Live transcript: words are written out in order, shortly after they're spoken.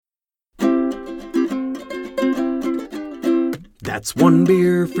That's one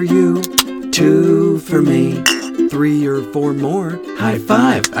beer for you, two for me, 3 or 4 more. High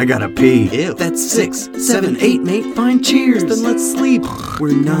five, I gotta pee. Ew. That's 6, 7, 8, mate. Fine, cheers. Then let's sleep.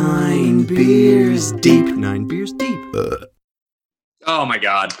 We're 9 beers deep. 9 beers deep. Oh my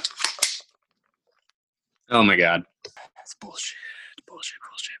god. Oh my god. That's bullshit. Bullshit.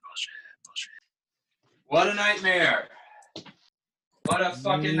 What a nightmare. What a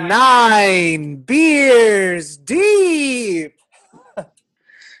fucking nightmare. 9 beers deep.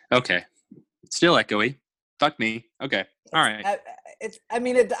 Okay. Still echoey. Fuck me. Okay. All right.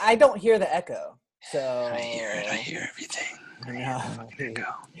 I don't hear the echo. So I hear everything.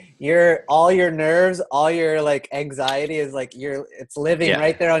 All your nerves, all your like anxiety is like it's living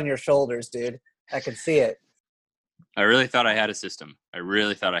right there on your shoulders, dude. I can see it. I really thought I had a system. I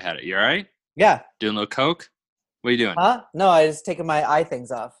really thought I had it. You all right? Yeah. Doing a little coke? What are you doing? Huh? No, I just taking my eye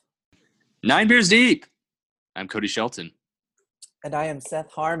things off. 9 beers deep. I'm Cody Shelton. And I am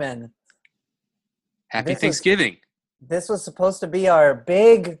Seth Harmon. Happy Thanksgiving. This was supposed to be our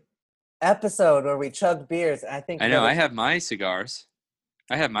big episode where we chugged beers. I know. I have my cigars.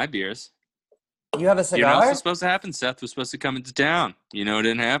 I have my beers. You have a cigar? You know what else was supposed to happen? Seth was supposed to come into town. You know what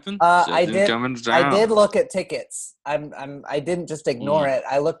didn't happen? I did look at tickets. I didn't just ignore it.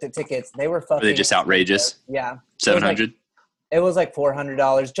 I looked at tickets. They were fucking. Were they just outrageous? Yeah. $700. It was like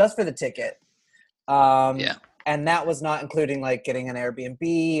 $400 just for the ticket. Yeah. And that was not including like getting an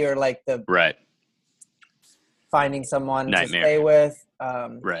Airbnb or like the right. Finding someone Nightmare. to stay with.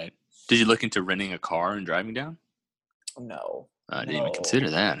 Right. Did you look into renting a car and driving down? No. I didn't even consider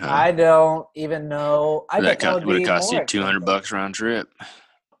that, huh? I don't even know. That would have cost you $200 round trip.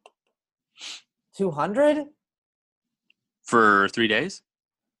 200 for 3 days?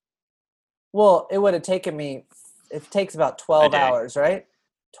 Well, it would have taken me. It takes about 12 hours, right?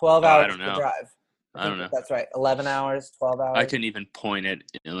 12 hours to drive. I don't know. That's right. 11 hours, 12 hours. I couldn't even point at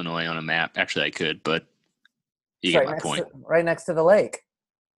Illinois on a map. Actually, I could, but you get my point. Right next to the lake.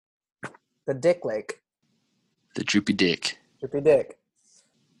 The Dick Lake. The Droopy Dick. Droopy Dick.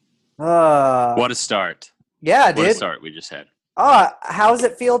 What a start. Yeah, dude. What a start we just had. How does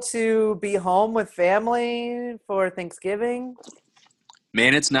it feel to be home with family for Thanksgiving?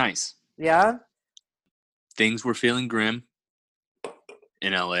 Man, it's nice. Yeah? Things were feeling grim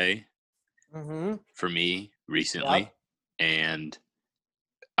in LA for me recently. Yep. And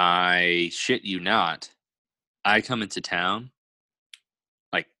I shit you not, I come into town,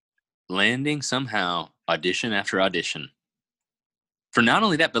 like landing somehow audition after audition. For not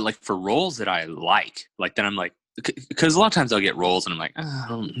only that, but like for roles that I like that I'm like, because a lot of times I'll get roles and I'm like,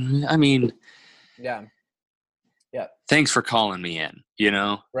 yeah. Thanks for calling me in, you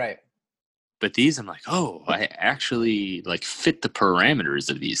know? Right. But these, I'm like, oh, I actually like fit the parameters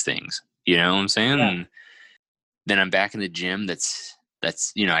of these things. You know what I'm saying? Yeah. And then I'm back in the gym. That's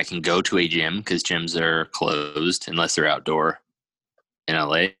I can go to a gym because gyms are closed unless they're outdoor in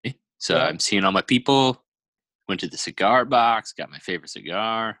LA. So I'm seeing all my people. Went to the cigar box, got my favorite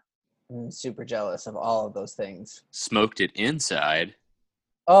cigar. I'm super jealous of all of those things. Smoked it inside.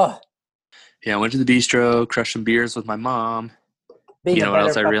 Oh. Yeah, I went to the bistro, crushed some beers with my mom. You know what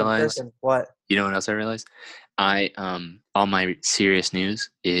else I realized? Person. What? You know what else I realized? All my serious news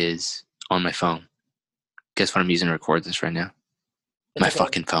is on my phone. Guess what I'm using to record this right now? My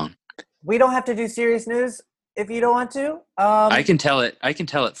fucking phone. We don't have to do serious news if you don't want to. I can tell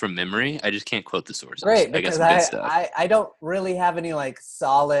it from memory. I just can't quote the sources. Great, I got because some good stuff. I don't really have any like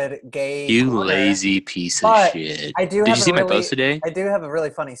solid gay. You corner, lazy piece of shit. I do. Did you see my post today? I do have a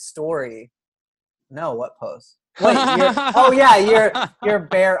really funny story. No, what post? Wait, you're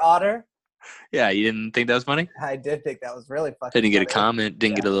Bear Otter. Yeah, you didn't think that was funny? I did think that was really fucking Didn't get a comment,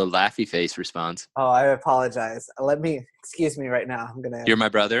 didn't get a little laughy face response. Oh, I apologize. Excuse me right now. You're my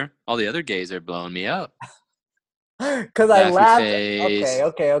brother. All the other gays are blowing me up. Because I laughed. Face,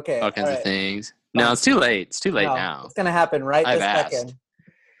 Okay. All kinds of things. No, it's too late. It's too late now. It's going to happen right this second.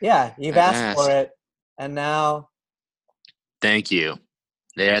 Yeah, you've asked for it. And now. Thank you.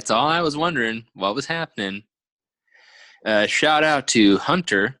 That's all I was wondering. What was happening? Shout out to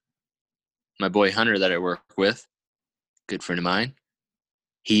Hunter, my boy Hunter that I work with. Good friend of mine.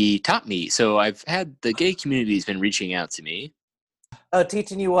 He taught me. So I've had the gay community's been reaching out to me. Oh,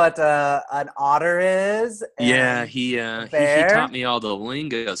 teaching you what an otter is? Yeah, he taught me all the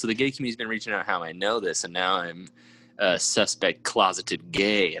lingo. So the gay community's been reaching out how I know this, and now I'm a suspect closeted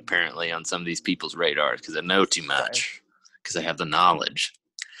gay, apparently, on some of these people's radars because I know too much, because I have the knowledge.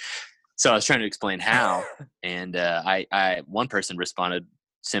 So I was trying to explain how, and one person responded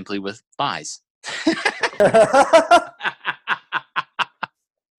simply with lies.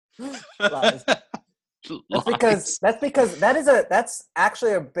 Lies. That's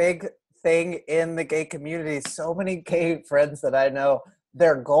actually a big thing in the gay community. So many gay friends that I know,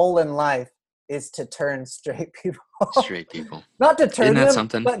 their goal in life is to turn straight people. Straight people. Not to turn them,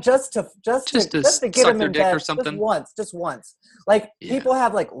 something? but just to get them in bed just once. Like people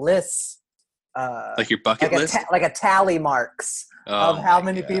have like lists, like your bucket list, like a tally marks of how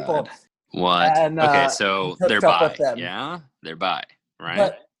many people. What? And, okay, so they're bi. Yeah, they're bi, right?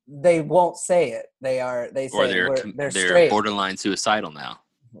 But they won't say it. They say they're straight. Borderline suicidal now.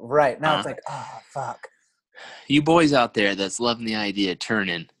 Right now, it's like, oh fuck. You boys out there that's loving the idea of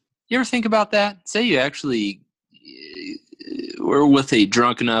turning. You ever think about that? Say you actually were with a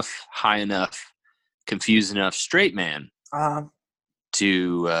drunk enough, high enough, confused enough straight man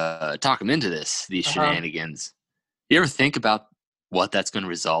to talk him into these shenanigans. You ever think about what that's going to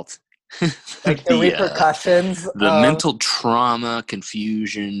result? Like the repercussions, the mental trauma,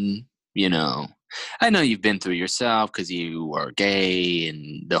 confusion. I know you've been through yourself because you are gay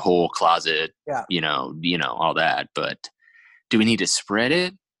and the whole closet. Yeah. All that. But do we need to spread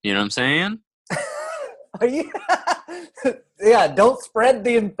it? You know what I'm saying? Are you? Yeah, don't spread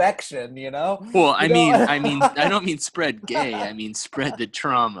the infection. Well, I mean, I don't mean spread gay. I mean spread the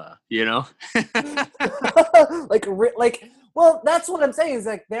trauma. Well, that's what I'm saying. Is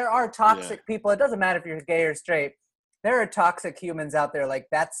like there are toxic people. It doesn't matter if you're gay or straight. There are toxic humans out there. Like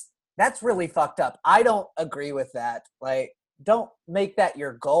that's really fucked up. I don't agree with that. Like, don't make that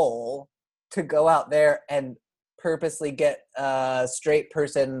your goal to go out there and purposely get a straight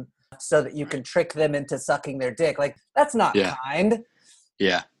person so that you can trick them into sucking their dick. Like, that's not kind.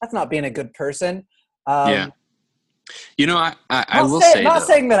 Yeah. That's not being a good person. I will say, not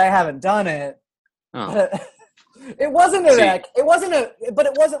saying that I haven't done it. Oh. But it wasn't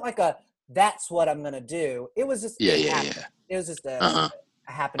like a, that's what I'm going to do. It was just, it was just I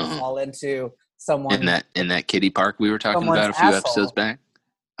happened to fall into someone in that kiddie park we were talking about a few episodes back.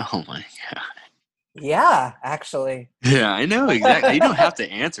 Oh my God. Yeah, actually. Yeah, I know exactly. You don't have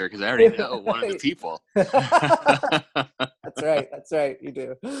to answer because I already know one of the people. That's right. You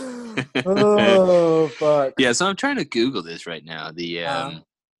do. Oh fuck. Yeah, so I'm trying to Google this right now. The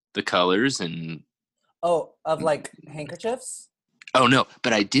colors and of like handkerchiefs. Oh no,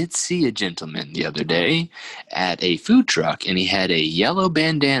 but I did see a gentleman the other day at a food truck, and he had a yellow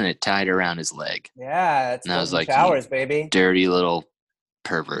bandana tied around his leg. Yeah, it's and I was like, showers, baby. Dirty little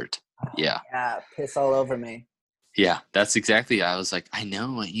pervert. Yeah. Yeah, piss all over me. Yeah, that's exactly. I was like, I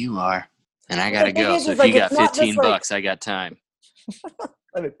know what you are, and I gotta go. So if you got $15, I got time.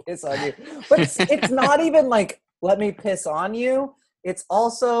 Let me piss on you. But it's not even like let me piss on you. It's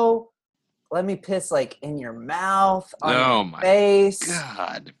also let me piss like in your mouth, on your face.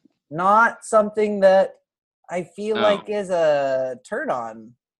 God. Not something that I feel like is a turn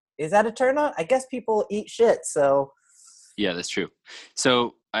on. Is that a turn on? I guess people eat shit, so. Yeah, that's true.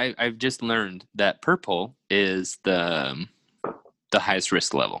 So I've just learned that purple is the highest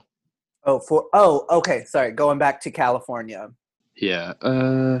risk level. Okay. Sorry, going back to California. Yeah.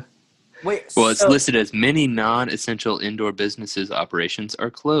 Wait. Well, it's listed as many non-essential indoor businesses operations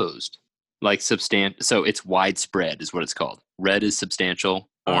are closed. Like so it's widespread is what it's called. Red is substantial,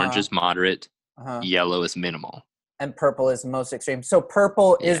 orange is moderate, yellow is minimal. And purple is most extreme. So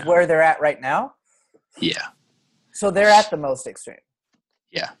purple is where they're at right now? Yeah. So they're at the most extreme.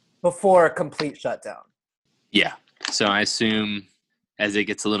 Yeah. Before a complete shutdown. Yeah. So I assume as it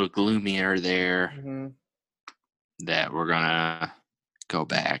gets a little gloomier there, that we're gonna go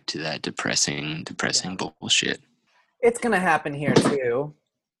back to that depressing bullshit. It's gonna happen here too.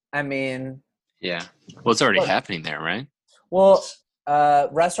 I mean, yeah. Well, it's already happening there, right? Well,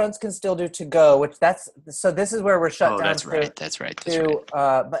 restaurants can still do to go, so this is where we're shut down. That's right. That's right.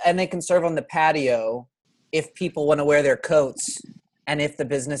 And they can serve on the patio if people want to wear their coats, and if the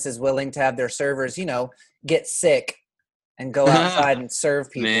business is willing to have their servers, get sick and go outside and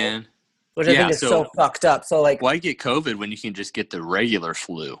serve people. Man. Which I think is so fucked up. So like, why get COVID when you can just get the regular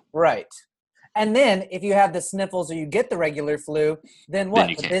flu? Right. And then if you have the sniffles or you get the regular flu, then what?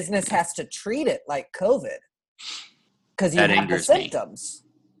 The business has to treat it like COVID because you have the symptoms.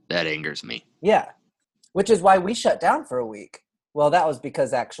 That angers me. Yeah. Which is why we shut down for a week. Well, that was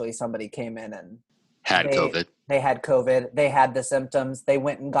because actually somebody came in and had COVID. They had COVID. They had the symptoms. They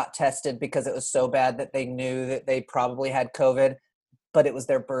went and got tested because it was so bad that they knew that they probably had COVID, but it was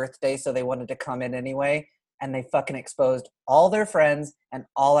their birthday, so they wanted to come in anyway. And they fucking exposed all their friends and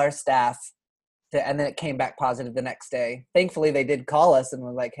all our staff. And then it came back positive the next day. Thankfully, they did call us and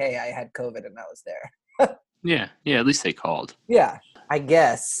were like, hey, I had COVID and I was there. Yeah, at least they called. Yeah, I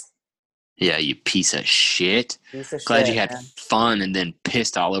guess. Yeah, you piece of shit. Glad you had man. fun and then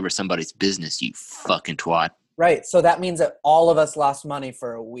pissed all over somebody's business, you fucking twat. Right. So that means that all of us lost money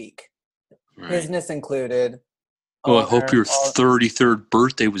for a week. Right. Business included. Oh, I hope your 33rd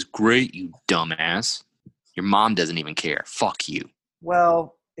birthday was great, you dumbass. Your mom doesn't even care. Fuck you.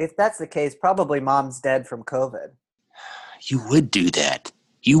 Well, if that's the case, probably mom's dead from COVID. You would do that.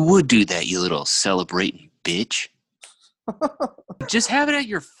 You would do that, you little celebrating bitch. Just have it at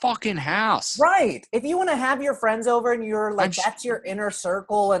your fucking house. Right. If you want to have your friends over and you're like, that's your inner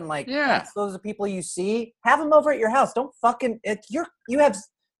circle and like, yeah, those are people you see, have them over at your house. Don't fucking, you're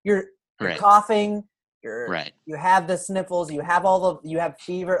coughing, you have the sniffles, you have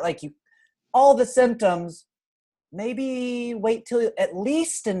fever, like all the symptoms. Maybe wait at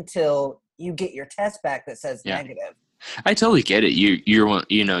least until you get your test back that says negative. I totally get it.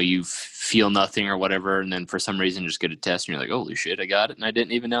 You feel nothing or whatever, and then for some reason just get a test, and you're like, "Holy shit, I got it!" And I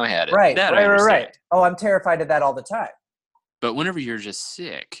didn't even know I had it. Right. Oh, I'm terrified of that all the time. But whenever you're just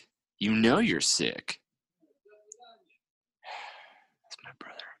sick, you're sick. That's my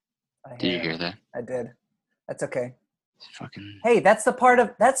brother. Did you hear that? I did. That's okay. Fucking. Hey, that's part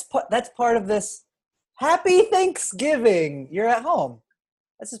of this. Happy Thanksgiving. You're at home.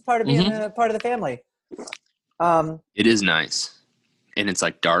 This is part of being a part of the family. It is nice. And it's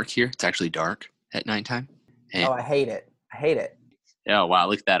like dark here. It's actually dark at nighttime. And, I hate it. Oh, wow.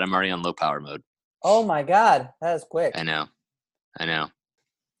 Look at that. I'm already on low power mode. Oh, my God. That was quick. I know.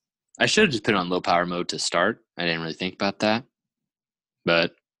 I should have just put it on low power mode to start. I didn't really think about that.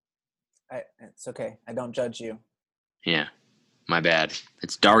 But. It's okay. I don't judge you. Yeah. My bad.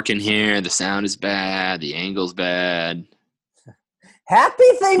 It's dark in here. The sound is bad. The angle's bad. Happy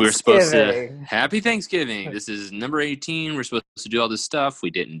Thanksgiving. Happy Thanksgiving. This is number 18. We're supposed to do all this stuff. We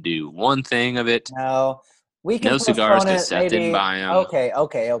didn't do one thing of it. No. We can no cigars because Seth didn't buy them. Okay.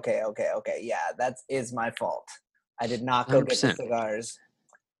 Yeah, that is my fault. I did not go 100%. Get the cigars.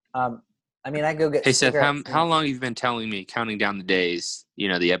 I go get. Hey Seth, how long have you been telling me, counting down the days,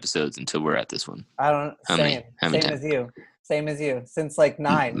 the episodes until we're at this one? I don't. Same as you. Since like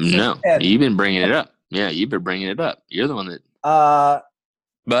 9. No, you've been bringing it up. Yeah, you've been bringing it up. You're the one that.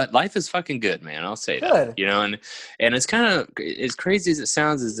 But life is fucking good, man. I'll say that. And it's kind of as crazy as it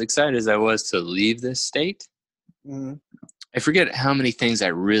sounds, as excited as I was to leave this state. Mm-hmm. I forget how many things I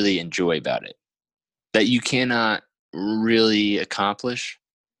really enjoy about it that you cannot really accomplish,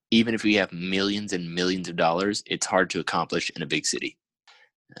 even if we have millions and millions of dollars. It's hard to accomplish in a big city,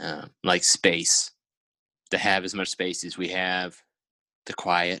 like space. To have as much space as we have, the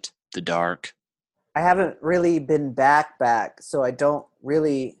quiet, the dark. I haven't really been back, so I don't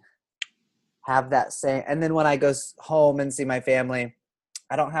really have that same. And then when I go home and see my family,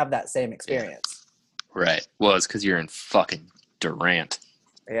 I don't have that same experience. Yeah. Right. Well, it's because you're in fucking Durant.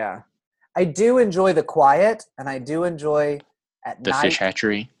 Yeah. I do enjoy the quiet, and I do enjoy at the night fish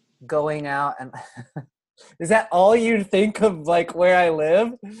hatchery. Going out and is that all you think of, like where I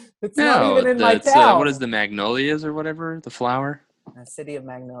live? It's not even in my town. What is the Magnolias or whatever? The flower? The city of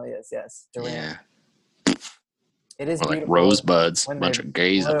Magnolias, yes. Durant. Yeah. It is like rosebuds, a bunch of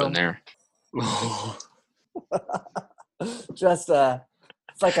gays up in there. Just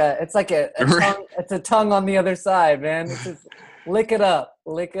it's a tongue on the other side, man. It's just, lick it up.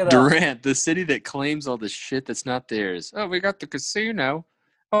 Durant, the city that claims all the shit that's not theirs. Oh, we got the casino.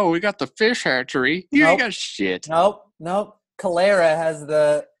 Oh, we got the fish hatchery. You ain't got shit. Nope. Calera has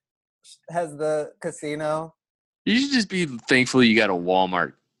the casino. You should just be thankful you got a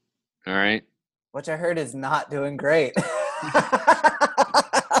Walmart. All right. Which I heard is not doing great.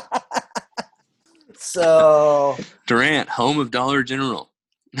 So Durant, home of Dollar General.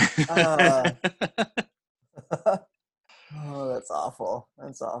 Oh, that's awful.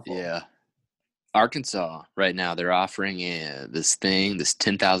 Yeah. Arkansas right now, they're offering this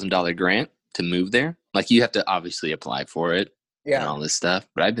 $10,000 grant to move there. Like, you have to obviously apply for it and all this stuff.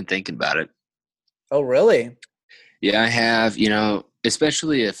 But I've been thinking about it. Oh, really? Yeah, I have.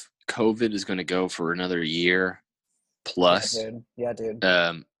 Especially if COVID is going to go for another year plus. Yeah, dude.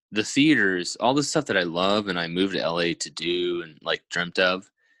 The theaters, all the stuff that I love and I moved to LA to do and like dreamt of,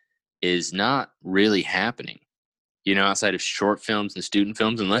 is not really happening. Outside of short films and student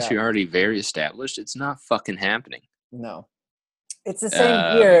films, unless you're already very established, it's not fucking happening. No. It's the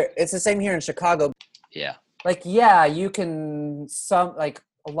same here. It's the same here in Chicago. Yeah. Like, yeah, you can, a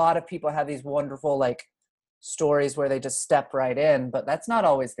lot of people have these wonderful, like, stories where they just step right in, but that's not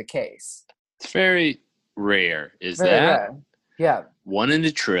always the case. It's very rare. Very rare. Yeah. 1 in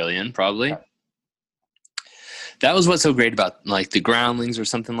a trillion, probably. Yeah. That was what's so great about, like, the Groundlings or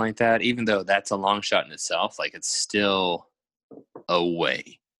something like that. Even though that's a long shot in itself, like, it's still a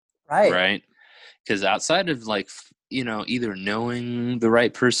way. Right. Because outside of like, either knowing the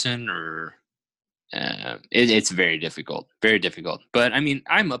right person or it's very difficult, very difficult. But I mean,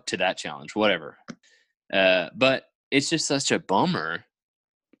 I'm up to that challenge, whatever. But it's just such a bummer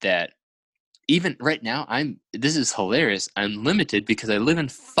that even right now, this is hilarious. I'm limited because I live in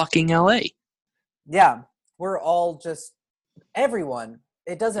fucking LA. Yeah. We're all just everyone.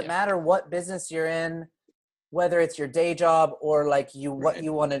 It doesn't matter what business you're in, whether it's your day job or like what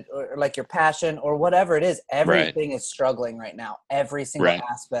you want to, or like your passion or whatever it is. Everything is struggling right now. Every single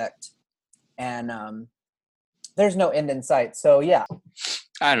aspect. And there's no end in sight. So yeah.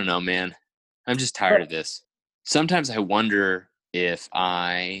 I don't know, man. I'm just tired of this. Sometimes I wonder if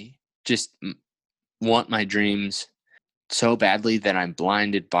I just want my dreams so badly that I'm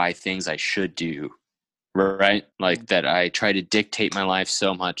blinded by things I should do, right? Like that I try to dictate my life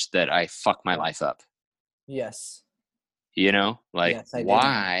so much that I fuck my life up. Yes. Like yes,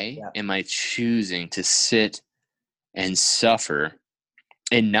 why am I choosing to sit and suffer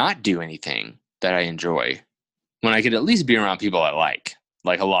and not do anything that I enjoy when I could at least be around people I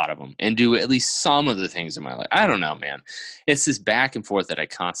like a lot of them, and do at least some of the things in my life? I don't know, man. It's this back and forth that I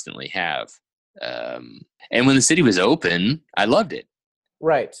constantly have. And when the city was open, I loved it.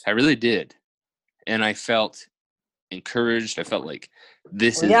 Right. I really did. And I felt encouraged. I felt like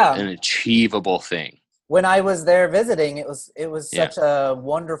this is an achievable thing. When I was there visiting, it was such a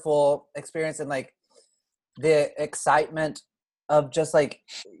wonderful experience, and like the excitement of just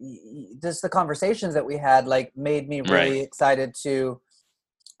the conversations that we had like made me really excited to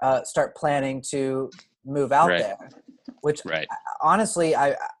start planning to move out there, which honestly,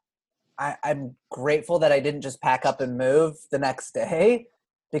 I'm grateful that I didn't just pack up and move the next day,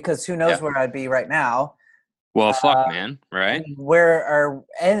 because who knows where I'd be right now. Well, fuck, man. Right. I mean, where are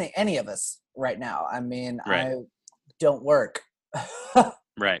any of us right now? I mean, I don't work.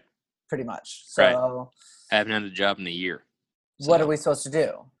 Right. Pretty much. So I haven't had a job in a year. So. What are we supposed to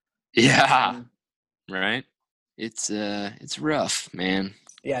do? Yeah. Right. It's rough, man.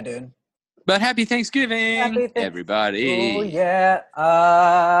 Yeah, dude. But happy Thanksgiving, everybody. Oh, yeah.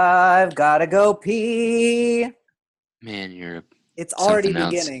 I've got to go pee. Man, it's already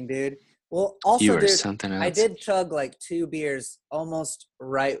beginning, dude. Well, also, you are dude, something else. I did chug like 2 beers almost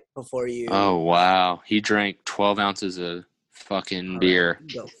right before you. Oh, wow. He drank 12 ounces of fucking beer.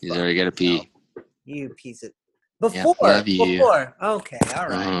 He's already got to pee. You piece of... Before. Okay, all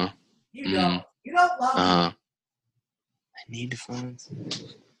right. You don't love me. I need to find some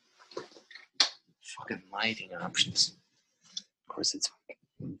fucking lighting options. Of course, it's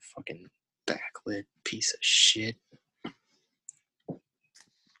fucking backlit piece of shit.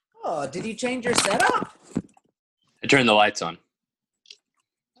 Oh, did you change your setup? I turned the lights on.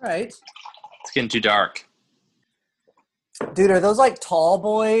 All right. It's getting too dark. Dude, are those like tall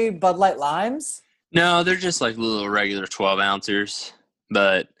boy Bud Light Limes? No, they're just like little regular 12 ounces.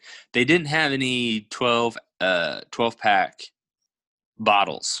 But they didn't have any 12 pack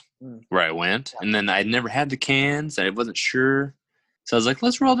bottles where I went. And then I'd never had the cans. I wasn't sure. So I was like,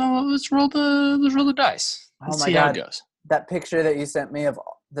 let's roll the dice. Let's see how it goes. That picture that you sent me of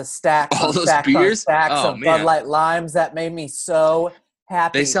the stacks of beers? Of Bud Light Limes, that made me so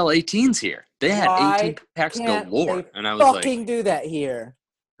happy. They sell 18s here. They had 18 packs galore. And I was fucking do that here.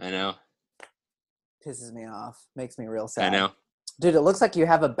 I know. Pisses me off. Makes me real sad. I know. Dude, it looks like you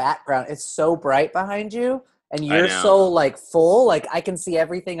have a background. It's so bright behind you, and you're so like full. Like I can see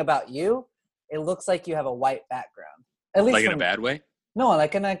everything about you. It looks like you have a white background. At least like in a bad way? No,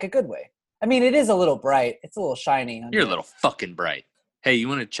 like in like a good way. I mean, it is a little bright. It's a little shiny. You're a little fucking bright. Hey, you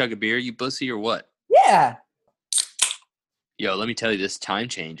want to chug a beer, you pussy, or what? Yeah. Yo, let me tell you, this time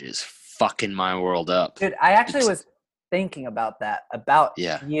change is fucking my world up. Dude, I actually was thinking about that, about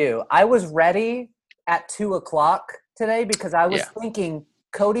you. I was ready at 2:00 today because I was thinking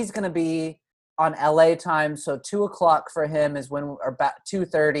Cody's going to be on LA time. So 2:00 for him is when, or about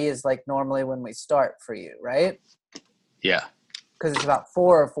 2:30 is like normally when we start for you, right? Yeah. Because it's about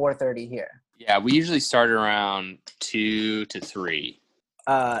 4 or 4:30 here. Yeah, we usually start around 2 to 3.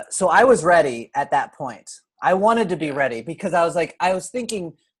 So I was ready at that point. I wanted to be ready because I was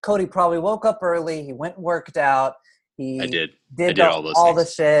thinking Cody probably woke up early. He went and worked out. I did all the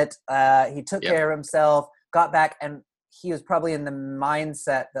shit. He took care of himself, got back, and he was probably in the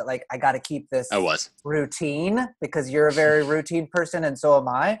mindset that like, I got to keep this routine because you're a very routine person and so am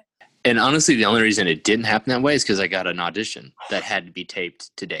I. And honestly, the only reason it didn't happen that way is because I got an audition that had to be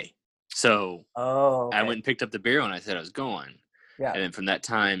taped today. So I went and picked up the beer when I said I was going. Yeah. And then from that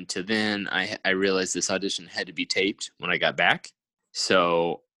time to then, I realized this audition had to be taped when I got back.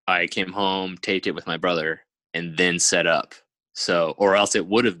 So I came home, taped it with my brother, and then set up So, or else it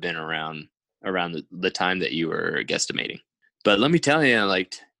would have been around the time that you were guesstimating. But let me tell you,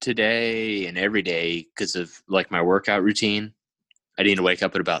 like today and every day, because of like my workout routine, I need to wake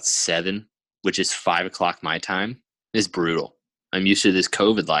up at about 7, which is 5 o'clock my time. It's brutal. I'm used to this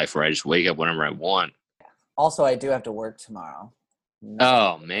COVID life where I just wake up whenever I want. Also, I do have to work tomorrow.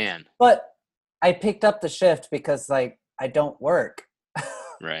 Oh man. But I picked up the shift because like I don't work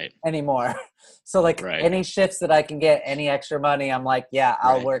Right. anymore. So like any shifts that I can get, any extra money, I'm like, yeah,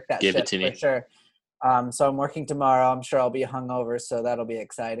 I'll work that Give shift it to for me. sure. So I'm working tomorrow. I'm sure I'll be hungover, so that'll be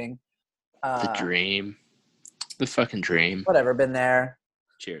exciting. The dream. The fucking dream. Whatever, been there.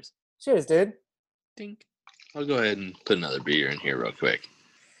 Cheers. Cheers, dude. Dink. I'll go ahead and put another beer in here real quick.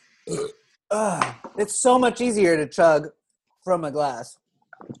 It's so much easier to chug from a glass.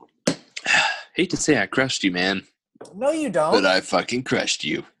 Hate to say I crushed you, man. No, you don't. But I fucking crushed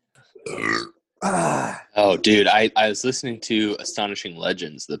you. Oh, dude, I was listening to Astonishing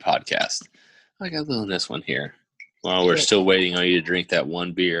Legends, the podcast. I got a little in this one here. While we're still waiting on you to drink that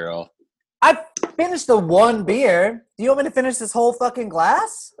one beer, I finished the one beer. Do you want me to finish this whole fucking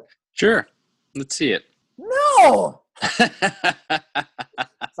glass? Sure. Let's see it. No!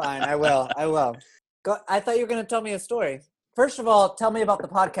 Fine, I will. I thought you were going to tell me a story. First of all, tell me about the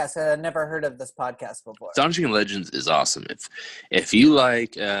podcast. I've never heard of this podcast before. Astonishing Legends is awesome. If you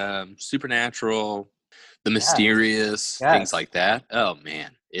like supernatural, the mysterious, things like that, oh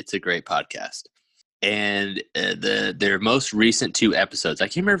man, it's a great podcast. And their most recent 2 episodes, I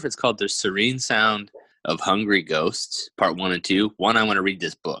can't remember if it's called The Serene Sound of Hungry Ghosts, part 1 and 2. One, I want to read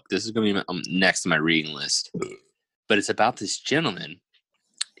this book. This is going to be next to my reading list. But it's about this gentleman.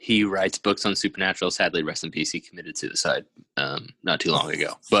 He writes books on supernatural. Sadly, rest in peace, he committed suicide not too long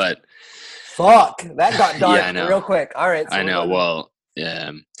ago. But fuck, that got dark real quick. All right. So I know. Well,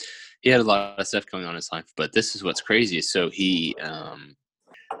 he had a lot of stuff going on in his life. But this is what's crazy. So he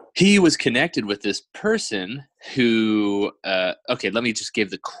was connected with this person who okay, let me just give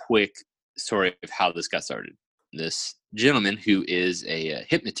the quick story of how this got started. This gentleman, who is a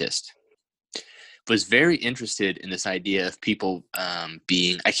hypnotist, was very interested in this idea of people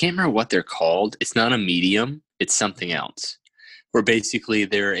being, I can't remember what they're called. It's not a medium. It's something else, where basically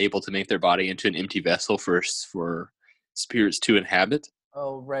they're able to make their body into an empty vessel for spirits to inhabit.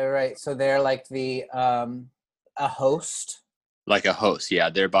 Oh, right. So they're like a host? Like a host,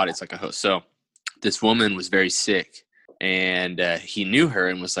 yeah. Their body's like a host. So this woman was very sick, and he knew her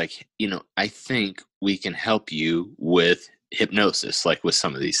and was like, I think we can help you with hypnosis, like with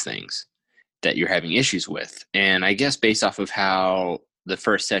some of these things that you're having issues with. And I guess based off of how the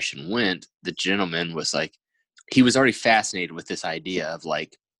first session went, the gentleman was like, he was already fascinated with this idea of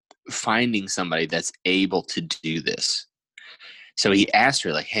like finding somebody that's able to do this. So he asked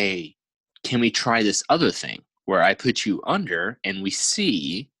her like, hey, can we try this other thing where I put you under and we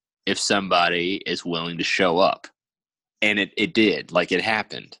see if somebody is willing to show up? And it did, like it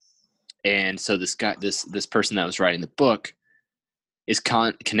happened. And so this guy, this person that was writing the book is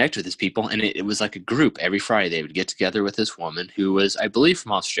connect with these people, and it was like a group. Every Friday they would get together with this woman who was, I believe,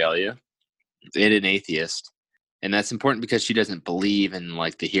 from Australia, and an atheist. And that's important because she doesn't believe in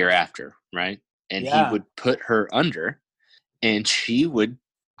like the hereafter, right? And he would put her under, and she would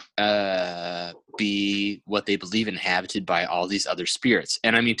be what they believe inhabited by all these other spirits.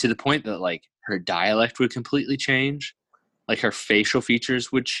 And I mean, to the point that like her dialect would completely change, like her facial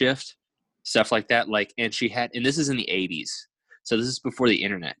features would shift, stuff like that. Like, and she had, and this is in the 80s. So this is before the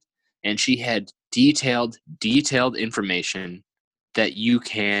internet. And she had detailed information that you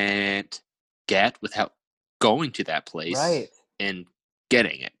can't get without going to that place and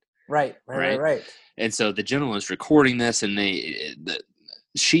getting it. Right. And so the gentleman was recording this, and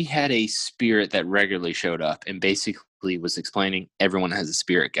she had a spirit that regularly showed up and basically was explaining everyone has a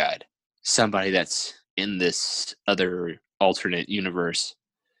spirit guide. Somebody that's in this other alternate universe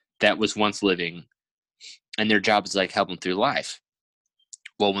that was once living, and their job is like help them through life.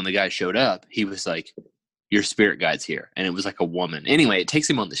 Well, when the guy showed up, he was like, your spirit guide's here. And it was like a woman. Anyway, it takes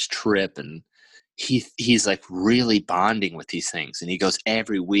him on this trip, and he's like really bonding with these things. And he goes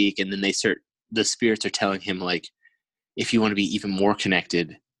every week, and then the spirits are telling him like, if you want to be even more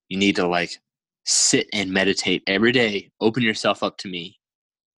connected, you need to like sit and meditate every day, open yourself up to me,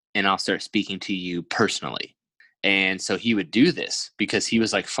 and I'll start speaking to you personally. And so he would do this because he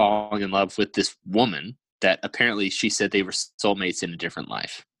was like falling in love with this woman that apparently she said they were soulmates in a different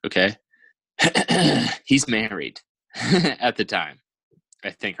life. Okay. He's married at the time, I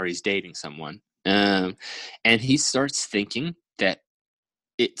think, or he's dating someone. And he starts thinking that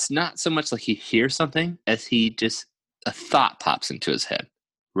it's not so much like he hears something as a thought pops into his head.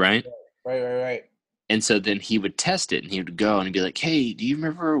 Right. Right. And so then he would test it, and he would go and he'd be like, hey, do you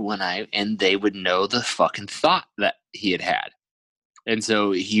remember when and they would know the fucking thought that he had. And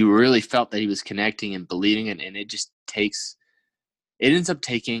so he really felt that he was connecting and believing it. And it ends up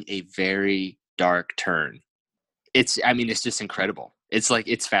taking a very dark turn. It's just incredible. It's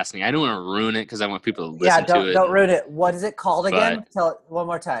fascinating. I don't want to ruin it because I want people to listen to it. Don't ruin it. What is it called again? Tell it one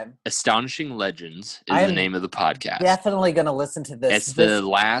more time. Astonishing Legends is the name of the podcast. Definitely going to listen to this. It's the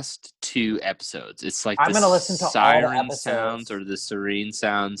last 2 episodes. It's like I'm going to listen to all the episodes. Sounds or the serene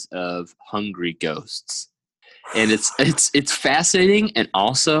sounds of hungry ghosts. And it's fascinating and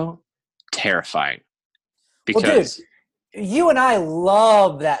also terrifying. Because you and I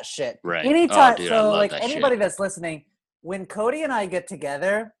love that shit. Right. Anytime, dude, so like anybody that's listening, when Cody and I get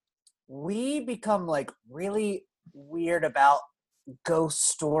together, we become like really weird about ghost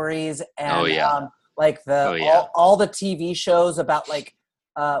stories and all the TV shows about like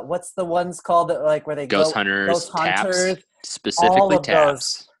what's the ones called that like where they Ghost Hunters, Taps, specifically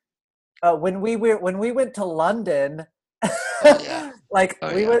Taps. When we went to London,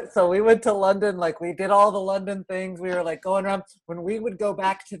 we went to London, like we did all the London things. We were like going around. When we would go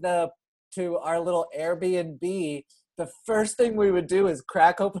back to our little Airbnb, the first thing we would do is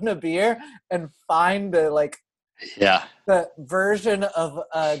crack open a beer and find the version of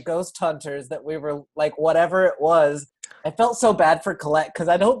Ghost Hunters that we were like, whatever it was. I felt so bad for Colette because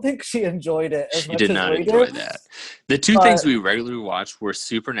I don't think she enjoyed it as much as we did. She did not enjoy that. The 2 things we regularly watched were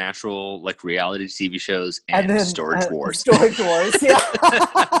supernatural, like reality TV shows, and then, Storage Wars. Storage Wars, yeah.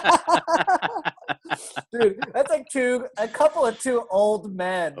 Dude, that's like a couple of 2 old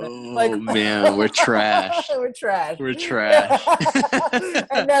men. Oh, man, we're trash. We're trash. And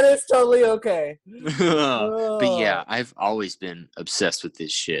that is totally okay. But yeah, I've always been obsessed with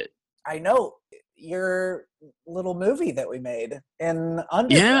this shit. I know. Your little movie that we made in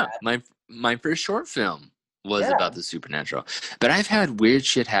undergrad. Yeah, my first short film was about the supernatural. But I've had weird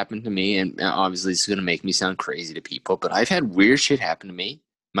shit happen to me, and obviously this is going to make me sound crazy to people, but I've had weird shit happen to me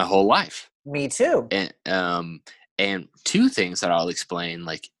my whole life. Me too. And 2 things that I'll explain,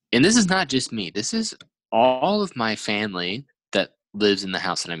 like, and this is not just me. This is all of my family that lives in the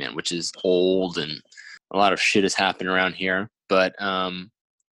house that I'm in, which is old, and a lot of shit has happened around here. But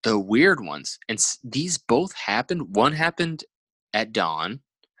the weird ones, and these both happened. One happened at dawn,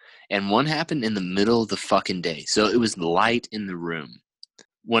 and one happened in the middle of the fucking day. So it was light in the room.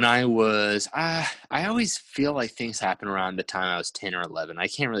 When I was, I always feel like things happen around the time I was 10 or 11. I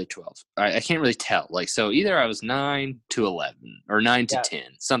can't really 12. I can't really tell. Like, so either I was 9 to 11 or 9 to 10,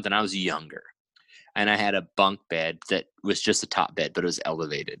 something. I was younger. And I had a bunk bed that was just a top bed, but it was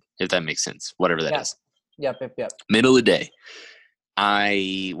elevated, if that makes sense. Whatever that is. Yep. Middle of the day.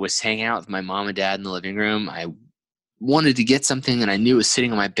 I was hanging out with my mom and dad in the living room. I wanted to get something, and I knew it was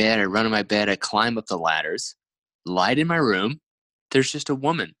sitting on my bed. I run to my bed. I climb up the ladders. Light in my room. There's just a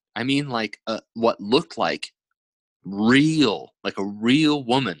woman. I mean, like what looked like a real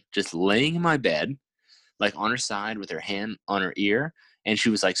woman, just laying in my bed, like on her side with her hand on her ear, and she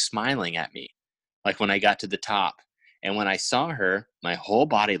was like smiling at me, like when I got to the top. And when I saw her, my whole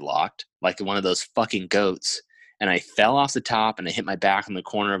body locked, like one of those fucking goats. And I fell off the top, and I hit my back in the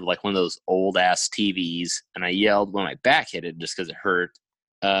corner of like one of those old ass TVs. And I yelled when my back hit it just because it hurt.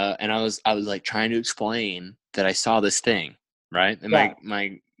 And I was like trying to explain that I saw this thing, right? And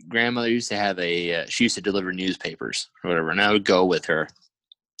my grandmother used to have she used to deliver newspapers or whatever, and I would go with her.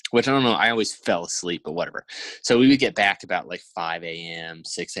 Which I don't know. I always fell asleep, but whatever. So we would get back about like 5 a.m.,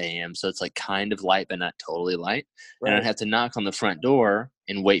 6 a.m. So it's like kind of light, but not totally light. Right. And I'd have to knock on the front door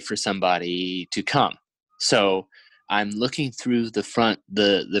and wait for somebody to come. So I'm looking through the front.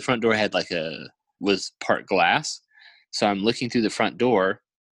 The front door had was part glass. So I'm looking through the front door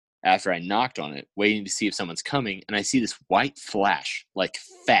after I knocked on it, waiting to see if someone's coming. And I see this white flash, like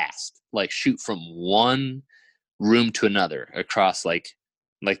fast, like shoot from one room to another across like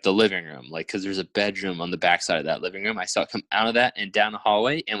the living room, like, cause there's a bedroom on the backside of that living room. I saw it come out of that and down the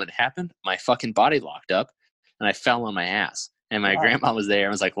hallway. And when it happened, my fucking body locked up and I fell on my ass. And my grandma was there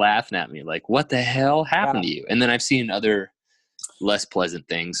and was like laughing at me, like, what the hell happened to you? And then I've seen other less pleasant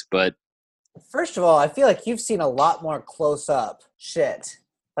things, but. First of all, I feel like you've seen a lot more close up shit.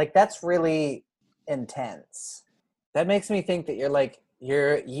 Like, that's really intense. That makes me think that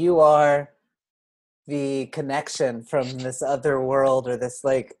you are the connection from this other world, or this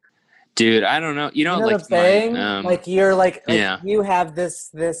like, dude, I don't know. You know like what I'm saying? Like you're like you have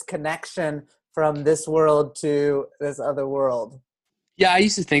this connection from this world to this other world. Yeah, I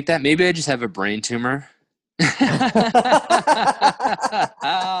used to think that maybe I just have a brain tumor.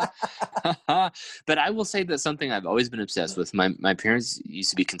 But I will say that something I've always been obsessed with. My parents used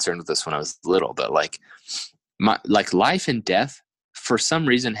to be concerned with this when I was little, but like life and death for some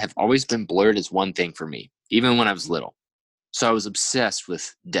reason have always been blurred as one thing for me, even when I was little. So I was obsessed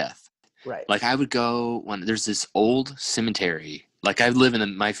with death. Right. Like I would go when there's this old cemetery. Like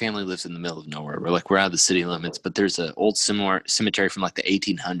my family lives in the middle of nowhere. We're out of the city limits, but there's an old similar cemetery from like the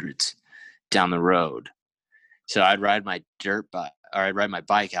 1800s down the road. So I'd ride my I'd ride my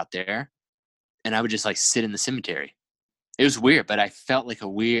bike out there, and I would just like sit in the cemetery. It was weird, but I felt like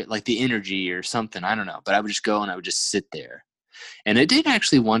like the energy or something. I don't know, but I would just go and I would just sit there. And it did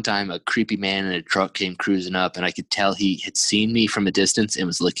actually one time a creepy man in a truck came cruising up, and I could tell he had seen me from a distance and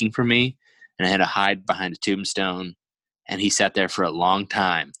was looking for me. And I had to hide behind a tombstone. And he sat there for a long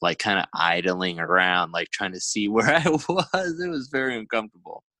time, like kind of idling around, like trying to see where I was. It was very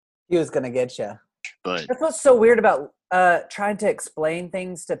uncomfortable. He was going to get you. But that's what's so weird about trying to explain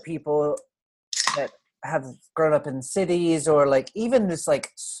things to people that have grown up in cities, or like even just like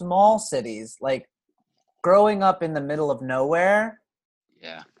small cities, like growing up in the middle of nowhere.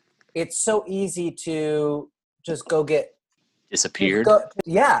 Yeah. It's so easy to just go get disappeared.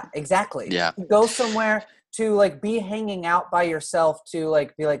 Yeah, exactly. Yeah. Go somewhere to like be hanging out by yourself, to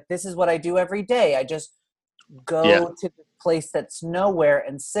like be like, this is what I do every day. I just go to the place that's nowhere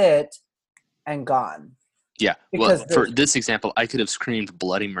and sit and gone. Yeah. Because well, for this example, I could have screamed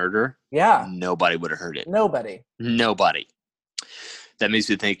bloody murder. Yeah. Nobody would have heard it. Nobody. That makes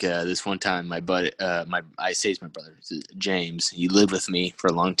me think this one time my buddy, I say it's my brother, James, he lived with me for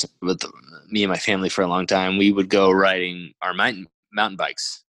a long time, with me and my family for a long time. We would go riding our mountain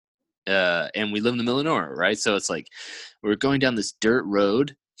bikes. And we live in the middle of nowhere, right? So it's like we're going down this dirt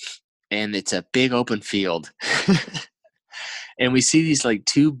road, and it's a big open field. And we see these like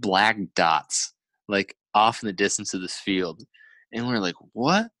two black dots like off in the distance of this field. And we're like,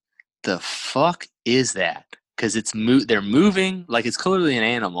 what the fuck is that? Because they're moving, like it's clearly an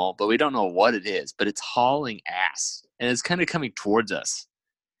animal, but we don't know what it is, but it's hauling ass. And it's kind of coming towards us.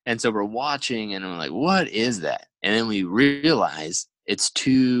 And so we're watching, and we're like, what is that? And then we realize it's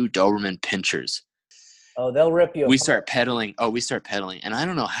two Doberman pinschers. Oh, they'll rip you apart. We start pedaling. And I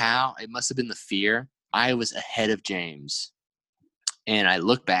don't know how. It must have been the fear. I was ahead of James. And I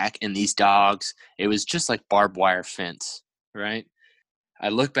look back, and these dogs, it was just like barbed wire fence, right? I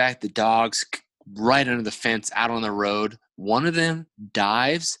look back, the dogs right under the fence out on the road. One of them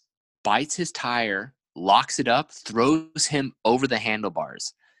dives, bites his tire, locks it up, throws him over the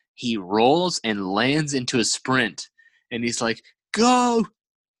handlebars. He rolls and lands into a sprint. And he's like, go,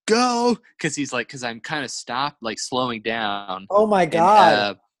 because I'm kind of stopped, like slowing down. Oh my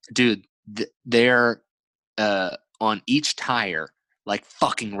God. And, dude, they're on each tire, like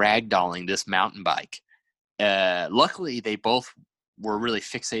fucking ragdolling this mountain bike. Luckily, they both were really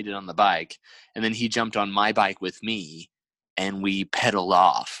fixated on the bike. And then he jumped on my bike with me, and we pedaled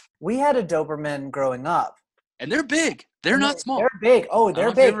off. We had a Doberman growing up. And they're big. They're not small. They're big. Oh, they're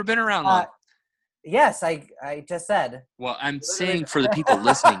big. Have you ever been around one? Yes, I just said. Well, I'm saying for the people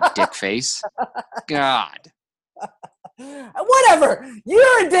listening, dick face. God. Whatever.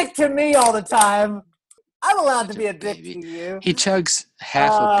 You're a dick to me all the time. I'm allowed to be a dick to you. He chugs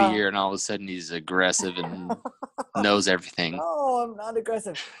half a beer, and all of a sudden he's aggressive and knows everything. Oh, I'm not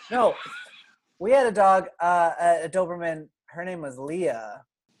aggressive. No, we had a dog, a Doberman. Her name was Leah.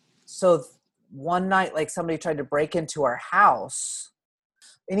 So one night, like somebody tried to break into our house.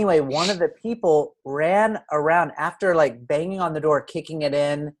 Anyway, one of the people ran around after like banging on the door, kicking it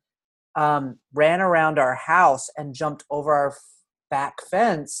in, ran around our house and jumped over our back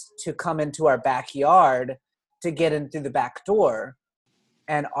fence to come into our backyard to get in through the back door.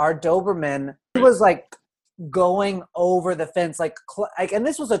 And our Doberman was like going over the fence, like, and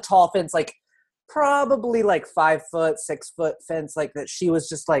this was a tall fence, like probably like 5 foot, 6 foot fence, like that she was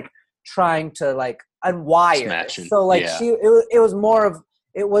just like trying to like unwire. Smashing. So like yeah. it was more of,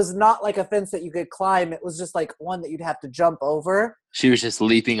 it was not like a fence that you could climb. It was just like one that you'd have to jump over. She was just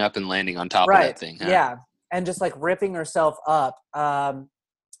leaping up and landing on top of that thing. Huh? Yeah. And just like ripping herself up.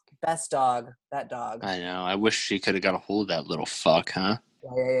 Best dog, that dog. I know. I wish she could have got a hold of that little fuck, huh?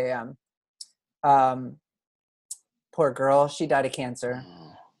 Yeah. Poor girl. She died of cancer.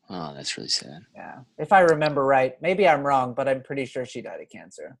 Oh, that's really sad. Yeah. If I remember right. Maybe I'm wrong, but I'm pretty sure she died of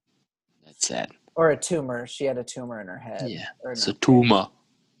cancer. That's sad. Or a tumor. She had a tumor in her head. Yeah. It's a tumor.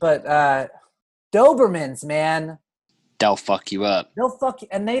 But Dobermans, man. They'll fuck you up. They'll fuck you.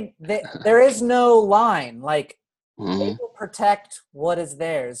 And they there is no line. Like, they will protect what is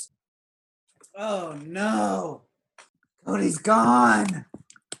theirs. Oh, no. Cody's gone.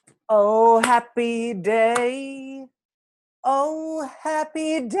 Oh, happy day. Oh,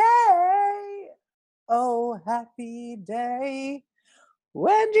 happy day. Oh, happy day.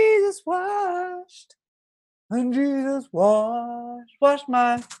 When Jesus washed washed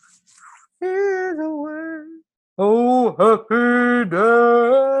my fears away. Oh, happy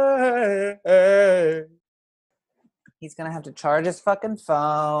day. He's gonna have to charge his fucking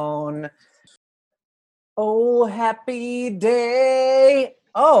phone. Oh, happy day.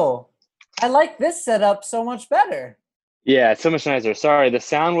 Oh, I like this setup so much better. Yeah, it's so much nicer. Sorry, the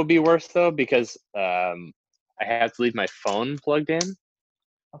sound will be worse though because I have to leave my phone plugged in.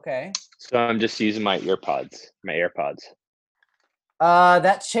 Okay. So I'm just using my AirPods.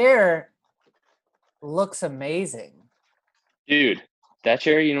 That chair looks amazing. Dude, that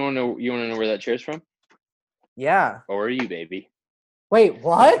chair, you wanna know where that chair's from? Yeah. ORU, baby. Wait,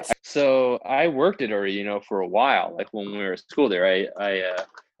 what? So I worked at ORU, for a while. Like when we were at school there,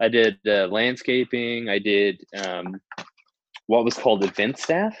 I did landscaping. I did what was called event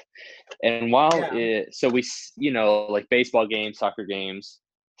staff. And so we, like baseball games, soccer games,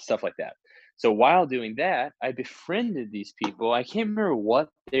 stuff like that. So while doing that, I befriended these people. I can't remember what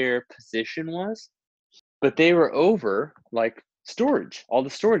their position was, but they were over like storage, all the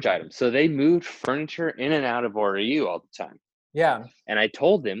storage items. So they moved furniture in and out of ORU all the time. Yeah. And I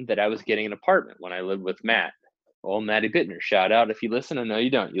told them that I was getting an apartment when I lived with Matt. Well, Matty Bittner, shout out if you listen. I know you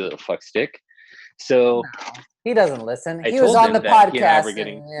don't, you little fuck stick. So no, he doesn't listen. I he was on the podcast.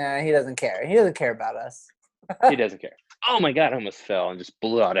 Getting, yeah, he doesn't care. He doesn't care about us. He doesn't care. Oh my God, I almost fell and just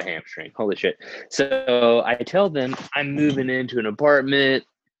blew out a hamstring. Holy shit. So I tell them I'm moving into an apartment.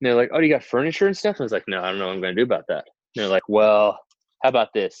 And they're like, oh, do you got furniture and stuff? I was like, no, I don't know what I'm going to do about that. And they're like, well, how about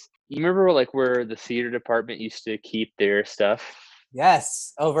this? You remember like where the theater department used to keep their stuff?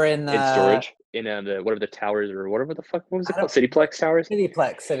 Yes, over in storage in the whatever the towers or whatever the fuck, what was it called? Cityplex Towers?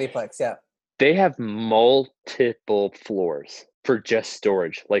 Cityplex, yeah. They have multiple floors for just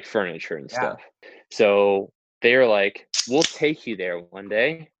storage, like furniture and stuff. So they're like, we'll take you there one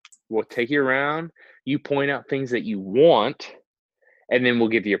day. We'll take you around. You point out things that you want, and then we'll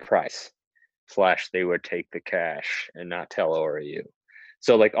give you a price. / they would take the cash and not tell ORU.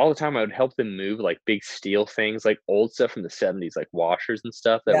 So like all the time I would help them move like big steel things, like old stuff from the 70s, like washers and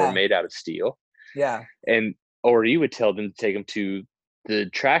stuff that were made out of steel. Yeah. And ORU would tell them to take them to the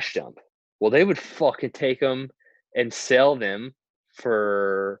trash dump. Well, they would fucking take them and sell them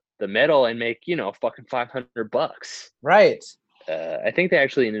for the metal and make, fucking $500. Right. I think they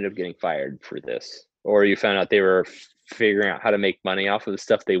actually ended up getting fired for this. Or you found out they were figuring out how to make money off of the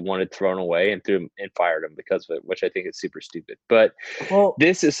stuff they wanted thrown away and fired them because of it, which I think is super stupid. But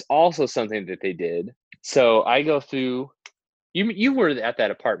this is also something that they did. So I go through. You were at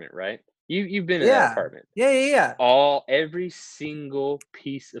that apartment, right? You've been in that apartment. Yeah. Every single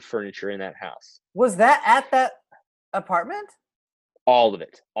piece of furniture in that house. Was that at that apartment? All of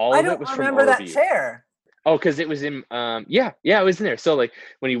it. I don't remember that chair. Oh, because it was in it was in there. So like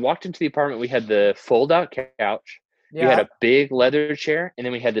when you walked into the apartment, we had the fold-out couch. Yeah. We had a big leather chair, and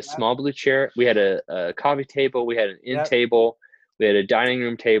then we had this small blue chair. We had a coffee table. We had an end table. We had a dining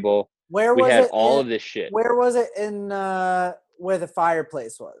room table. We had all of this shit. Where was it in where the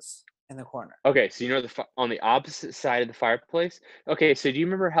fireplace was in the corner? Okay, so on the opposite side of the fireplace. Okay, so do you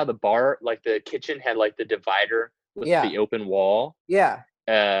remember how the bar, like the kitchen, had like the divider with the open wall? Yeah.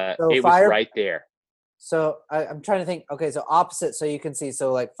 It was right there. So I'm trying to think. Okay, so opposite, so you can see.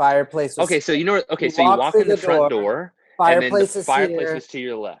 So like fireplace. Okay, so you walk in the front door. Fireplace and then the fireplace was to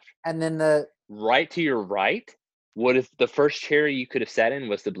your left. And then the right to your right. What if the first chair you could have sat in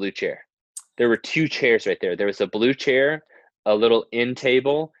was the blue chair? There were 2 chairs right there. There was a blue chair, a little end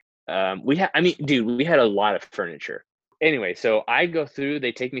table. We had a lot of furniture. Anyway, so I go through.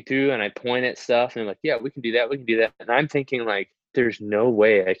 They take me through, and I point at stuff, and I'm like, "Yeah, we can do that. We can do that." And I'm thinking like, there's no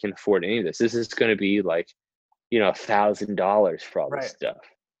way I can afford any of this. This is going to be like, $1,000 for all this stuff.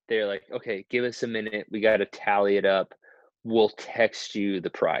 They're like, okay, give us a minute. We got to tally it up. We'll text you the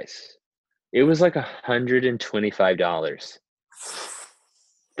price. It was like $125.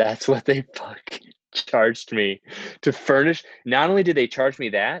 That's what they fucking charged me to furnish. Not only did they charge me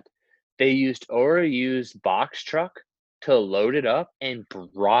that, they used ORU's box truck to load it up and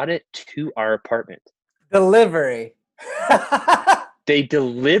brought it to our apartment. Delivery. They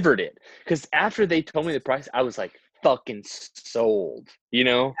delivered it because after they told me the price, I was like fucking sold.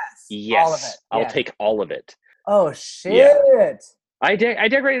 Yes, all of it. I'll take all of it. Oh shit! Yeah. I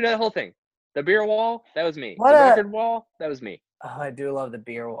decorated that whole thing. The beer wall, that was me. The record wall, that was me. Oh, I do love the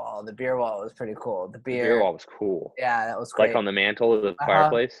beer wall. The beer wall was pretty cool. The beer wall was cool. Yeah, that was great. Like on the mantle of the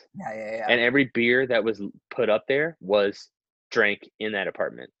fireplace. Yeah. And every beer that was put up there was drank in that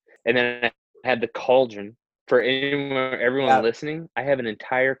apartment. And then I had the cauldron. For everyone listening, I have an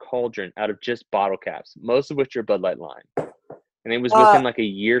entire cauldron out of just bottle caps, most of which are Bud Light Lime. And it was within like a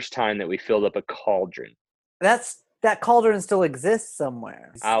year's time that we filled up a cauldron. That cauldron still exists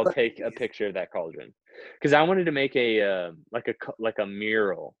somewhere. I'll take a picture of that cauldron because I wanted to make a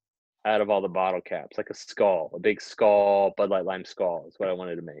mural out of all the bottle caps, like a big skull, Bud Light Lime skull is what I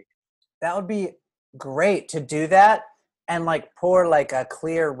wanted to make. That would be great to do that and like pour like a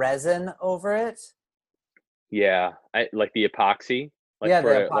clear resin over it. Yeah, I like the epoxy, like the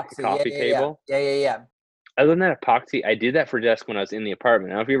for epoxy. like a coffee table. Yeah. Other than that epoxy, I did that for desk when I was in the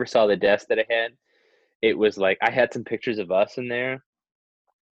apartment. I don't know if you ever saw the desk that I had. It was like I had some pictures of us in there,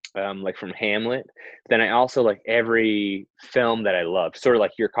 like from Hamlet. Then I also like every film that I loved, sort of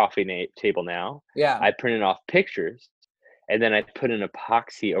like your coffee table now. Yeah. I printed off pictures, and then I put an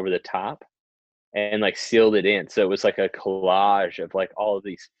epoxy over the top, and like sealed it in. So it was like a collage of like all of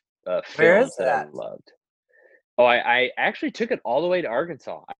these films that I loved. Oh, I actually took it all the way to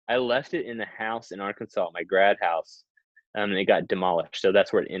Arkansas. I left it in the house in Arkansas, my grad house, and it got demolished. So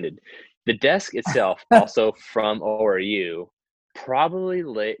that's where it ended. The desk itself, also from ORU, probably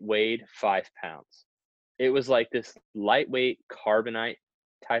weighed 5 pounds. It was like this lightweight carbonite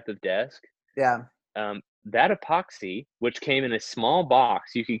type of desk. Yeah. That epoxy, which came in a small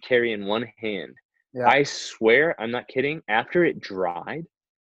box you could carry in one hand. Yeah. I swear, I'm not kidding. After it dried,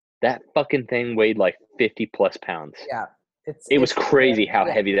 that fucking thing weighed like 50 plus pounds. Yeah. It was crazy how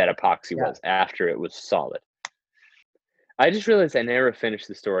heavy that epoxy was after it was solid. I just realized I never finished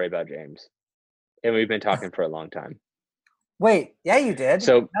the story about James. And we've been talking for a long time. Wait, yeah, you did.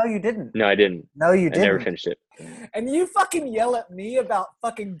 So no, you didn't. No, I didn't. No, you didn't. I never finished it. And you fucking yell at me about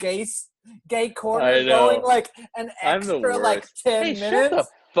fucking gay corner going like an extra like 10 minutes. Shut the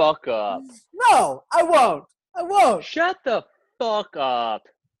fuck up. No, I won't. Shut the fuck up.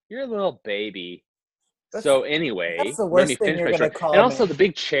 You're a little baby. So anyway, that's the worst thing you're gonna call me. And also the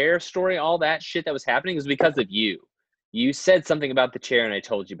big chair story, all that shit that was happening is because of you. You said something about the chair, and I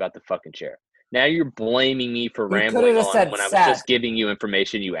told you about the fucking chair. Now you're blaming me for rambling on when I was just giving you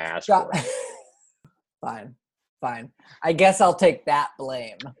information you asked for. Fine. I guess I'll take that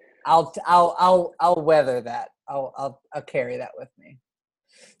blame. I'll weather that. I'll carry that with me.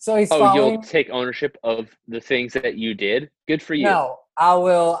 So he's following. You'll take ownership of the things that you did? Good for you. No, I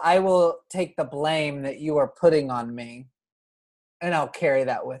will take the blame that you are putting on me. And I'll carry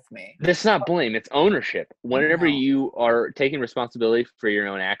that with me. That's not blame. It's ownership. Whenever you are taking responsibility for your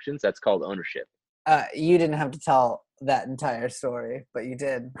own actions, that's called ownership. You didn't have to tell that entire story, but you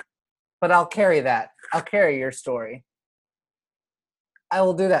did. But I'll carry that. I'll carry your story. I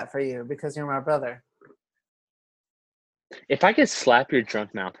will do that for you because you're my brother. If I could slap your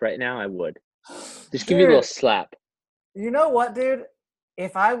drunk mouth right now, I would. Just give me a little slap. You know what, dude?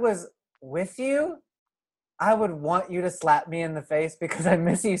 If I was with you, I would want you to slap me in the face because I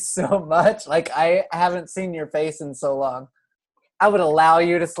miss you so much. Like, I haven't seen your face in so long. I would allow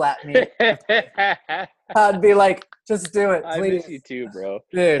you to slap me. I'd be like, just do it, please. I miss you too, bro.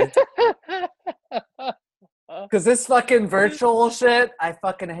 Dude. Because this fucking virtual shit, I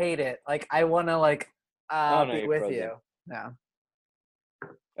fucking hate it. Like, I want to, like, be with you. No.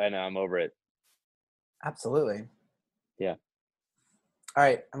 I know, I'm over it. Absolutely. Yeah. All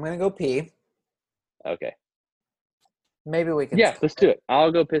right, I'm going to go pee. Okay. Maybe we can. Yeah, let's do it.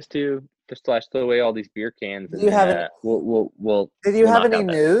 I'll go piss too. Just throw away all these beer cans. Do you have any? We'll. Did you have any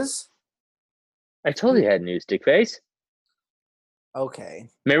news? I totally had news, dickface. Okay.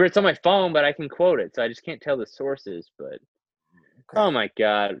 Maybe it's on my phone, but I can quote it, so I just can't tell the sources. But oh my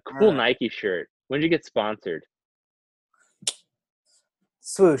god, cool Nike shirt. When did you get sponsored?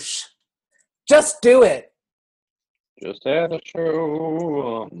 Swoosh. Just do it. Just had a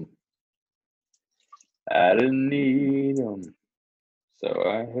show. I didn't need them, so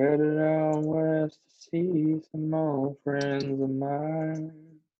I headed out west to see some more friends of mine.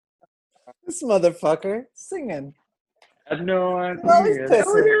 This motherfucker singing. I have no idea.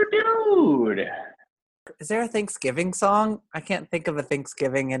 Dude. Is there a Thanksgiving song? I can't think of a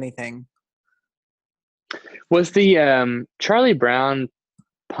Thanksgiving anything. Was the Charlie Brown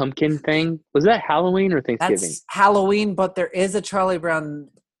pumpkin thing, was that Halloween or Thanksgiving? That's Halloween, but there is a Charlie Brown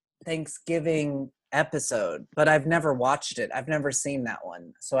Thanksgiving episode, but I've never watched it. I've never seen that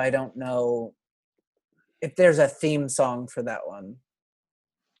one, so I don't know if there's a theme song for that one.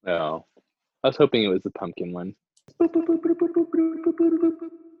 Oh, I was hoping it was the pumpkin one.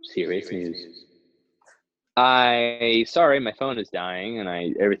 Serious news. Sorry, my phone is dying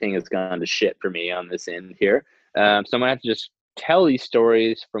and everything has gone to shit for me on this end here. So I'm gonna have to just tell these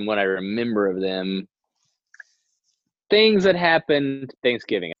stories from what I remember of them. Things that happened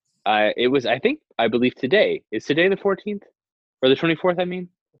Thanksgiving. I believe today. Is today the 14th? Or the 24th, I mean?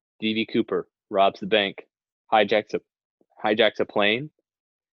 D.B. Cooper robs the bank, hijacks a plane,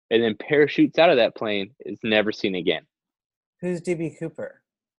 and then parachutes out of that plane, is never seen again. Who's DB Cooper?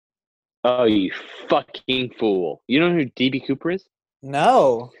 Oh, you fucking fool. You don't know who DB Cooper is?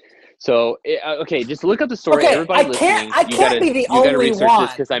 No. So, okay, just look up the story. Okay, Everybody I listening, can't be the you gotta only research one.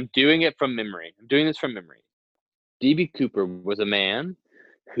 this because I'm doing it from memory. I'm doing this from memory. DB Cooper was a man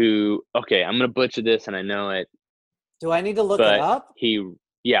who, okay, I'm going to butcher this and I know it. Do I need to look it up? He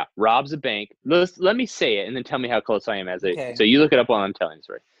robs a bank. Let me say it and then tell me how close I am Okay. So you look it up while I'm telling the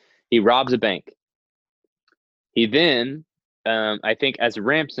story. He robs a bank. He then, I think as a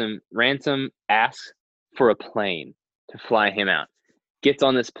ransom asks for a plane to fly him out. Gets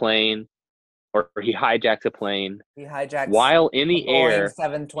on this plane, or he hijacks a plane. He hijacks while in the air. Boeing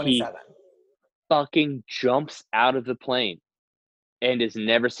 727. He fucking jumps out of the plane and is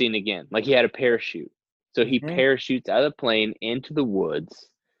never seen again. Like he had a parachute. So he parachutes out of the plane into the woods.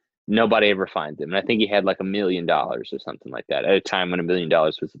 Nobody ever finds him. And I think he had like $1 million or something like that at a time when $1 million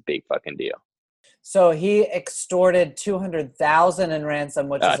was a big fucking deal. So he extorted $200,000 in ransom,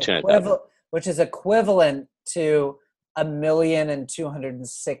 which is equivalent to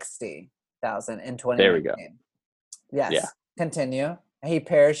 $1,260,000 in 2019. There we go. Yes. Yeah. Continue. He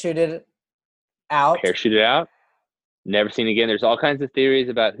parachuted out. Never seen again. There's all kinds of theories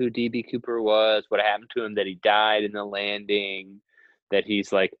about who DB Cooper was, what happened to him, that he died in the landing, that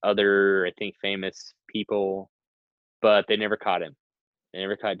he's like other, I think, famous people, but they never caught him. They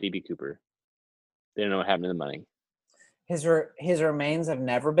never caught DB Cooper. They don't know what happened to the money. His remains have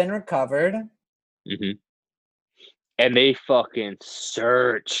never been recovered. Mm-hmm. And they fucking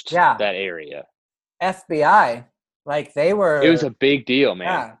searched that area. FBI, like they were. It was a big deal,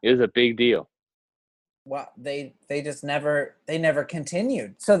 man. Yeah. It was a big deal. Well, they just never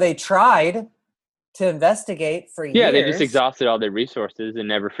continued. So they tried to investigate for years. Yeah, they just exhausted all their resources and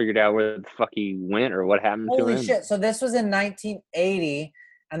never figured out where the fuck he went or what happened to him. Holy shit. So this was in 1980,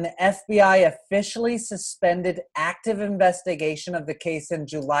 and the FBI officially suspended active investigation of the case in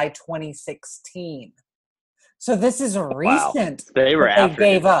July 2016. So this is recent. Wow. They were after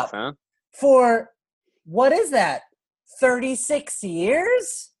they gave up. Huh? For, what is that, 36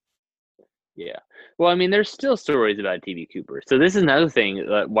 years? Yeah. Well, I mean, there's still stories about DB Cooper. So this is another thing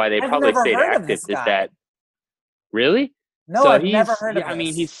why they probably stayed active is that. Really? No, I've never heard of this. I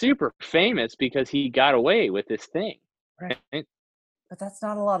mean, he's super famous because he got away with this thing, right? But that's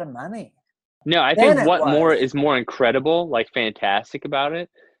not a lot of money. No, I think what is more incredible, like fantastic about it,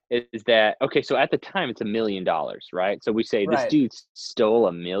 is that, okay, so at the time it's $1 million, right? So we say this dude stole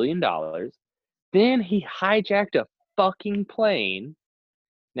 $1 million. Then he hijacked a fucking plane.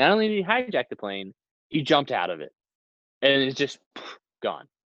 Not only did he hijack the plane, he jumped out of it. And it's just gone.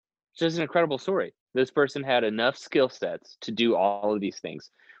 It's just an incredible story. This person had enough skill sets to do all of these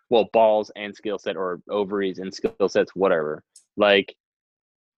things. Well, balls and skill set, or ovaries and skill sets, whatever. Like,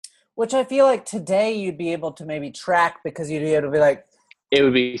 which I feel like today you'd be able to maybe track, because you'd be able to be like, it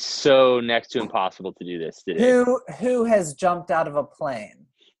would be so next to impossible to do this today. Who has jumped out of a plane?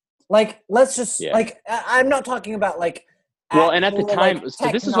 Like, let's just like, I'm not talking about like. Well, and at the time, like, so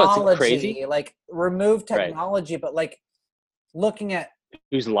this is what's crazy. Like, remove technology, but like looking at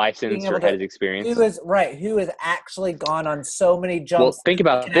who's licensed or had his experience. Who has actually gone on so many jumps. Well, think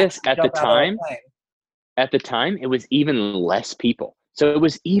about this. At the time, it was even less people. So it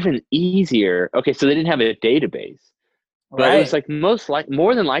was even easier. Okay, so they didn't have a database. But it was like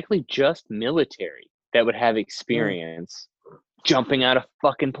more than likely just military that would have experience jumping out of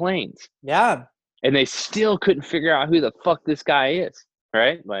fucking planes. Yeah. And they still couldn't figure out who the fuck this guy is,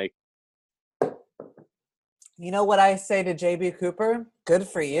 right? Like, you know what I say to JB Cooper? Good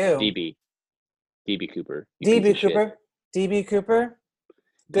for you. DB Cooper. DB Cooper.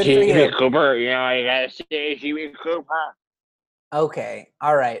 Good for you. DB Cooper, you know, you gotta say DB Cooper. Okay,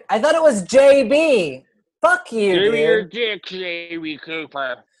 all right. I thought it was JB. Fuck you, dude. Your dick, JB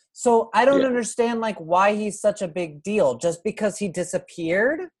Cooper. So I don't understand, like, why he's such a big deal. Just because he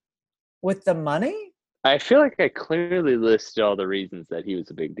disappeared with the money? I feel like I clearly listed all the reasons that he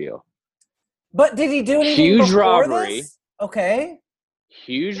was a big deal. But did he do anything before robbery. This? Okay.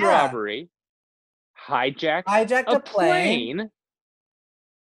 Huge robbery. Hijacked a plane.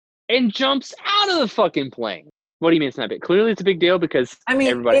 And jumps out of the fucking plane. What do you mean it's not big? Clearly it's a big deal because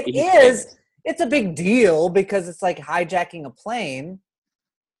everybody. It's a big deal because it's like hijacking a plane.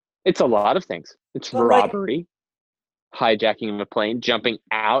 It's a lot of things. It's robbery, hijacking of a plane, jumping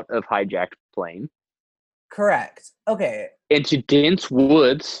out of hijacked plane. Correct. Okay. Into dense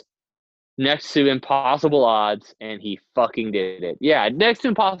woods next to impossible odds, and he fucking did it. Yeah, next to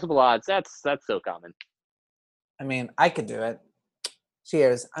impossible odds. That's so common. I mean, I could do it.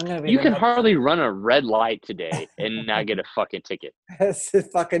 Cheers. I'm gonna be. You can hardly run a red light today and not get a fucking ticket. That's the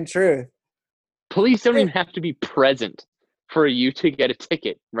fucking truth. Police don't even have to be present for you to get a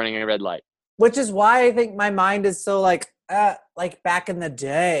ticket running a red light. Which is why I think my mind is so like back in the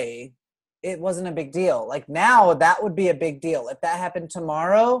day, it wasn't a big deal. Like now, that would be a big deal. If that happened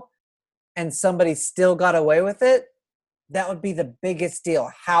tomorrow and somebody still got away with it, that would be the biggest deal.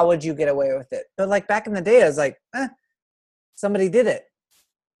 How would you get away with it? But like back in the day, I was like, somebody did it.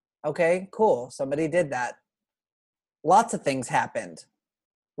 Okay, cool. Somebody did that. Lots of things happened.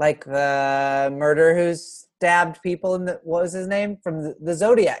 Like the murderer who stabbed people in what was his name? From the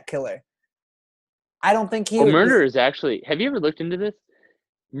Zodiac Killer. I don't think he murderers actually, have you ever looked into this?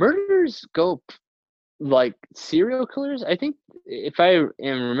 Murderers go like serial killers. I think if I am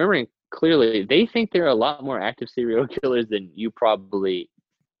remembering clearly, they think there are a lot more active serial killers than you probably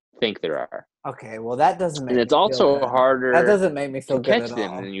think there are. Okay, well that doesn't make and it's also good. harder that doesn't make me feel to good catch at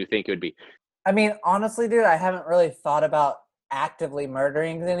them all. than you think it would be. I mean, honestly, dude, I haven't really thought about actively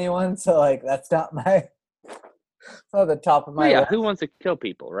murdering anyone, so like that's not my on the top of my list. Who wants to kill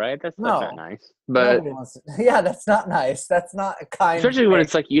people, right? That's not nice. But yeah, that's not nice. That's not a kind. Especially when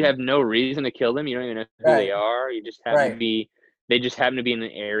it's like you have no reason to kill them. You don't even know who they are. You just happen to be. They just happen to be in an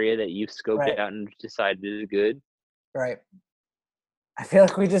area that you've scoped out and decided is good. Right. I feel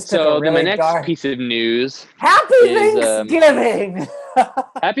like we just took a really my next piece of news. Happy Thanksgiving.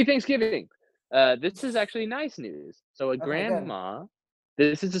 Happy Thanksgiving. This is actually nice news. So grandma. Good.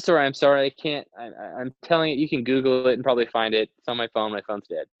 This is the story. I'm sorry, I can't. I'm telling it. You can Google it and probably find it. It's on my phone. My phone's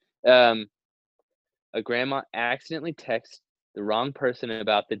dead. A grandma accidentally texted the wrong person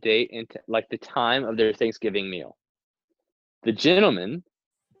about the date and the time of their Thanksgiving meal. The gentleman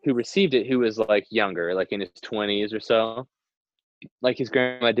who received it, who was like younger, like in his 20s or so, like his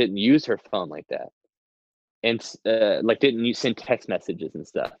grandma didn't use her phone like that, and didn't send text messages and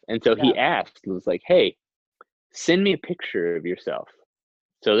stuff. And so he asked, was like, "Hey, send me a picture of yourself."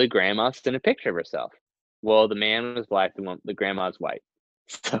 So the grandma sent a picture of herself. Well, the man was black, the grandma's white.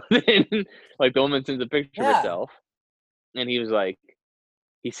 So then, the woman sends a picture of herself, and he was like,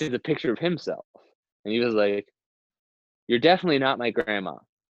 he sends a picture of himself, and he was like, "You're definitely not my grandma,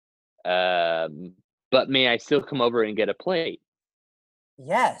 but may I still come over and get a plate?"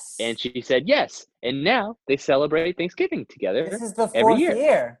 Yes. And she said yes. And now they celebrate Thanksgiving together. This is the 4th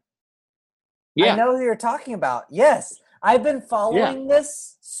year. Yeah. I know who you're talking about. Yes. I've been following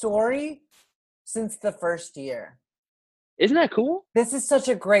this story since the first year. Isn't that cool? This is such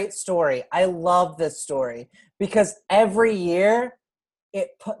a great story. I love this story because every year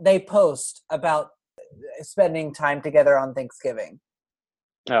they post about spending time together on Thanksgiving.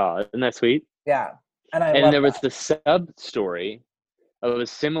 Oh, isn't that sweet? Yeah. And there was the sub story of a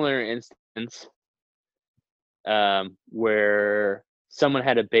similar instance where someone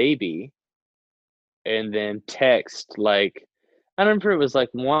had a baby and then text I don't remember if it was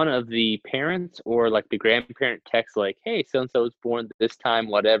one of the parents or the grandparent text "Hey, so-and-so was born this time,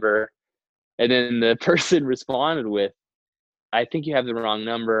 whatever." And then the person responded with, "I think you have the wrong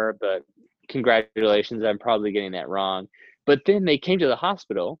number, but congratulations, I'm probably getting that wrong." But then they came to the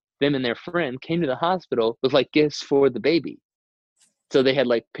hospital, them and their friend came to the hospital with gifts for the baby. So they had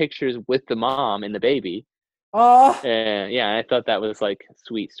pictures with the mom and the baby. Oh. And I thought that was a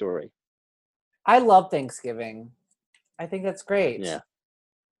sweet story. I love Thanksgiving. I think that's great. Yeah.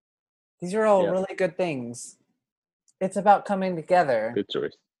 These are all really good things. It's about coming together. Good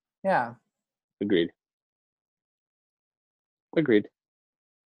stories. Yeah. Agreed.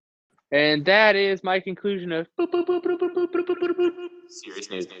 And that is my conclusion of serious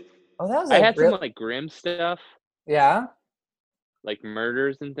news. Oh, that was I had some grim stuff. Yeah.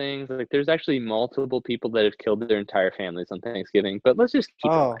 Murders and things. There's actually multiple people that have killed their entire families on Thanksgiving. But let's just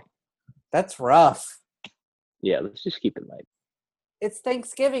keep it light. That's rough. Yeah, let's just keep it light. It's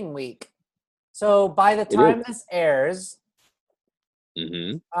Thanksgiving week. So by the time this airs,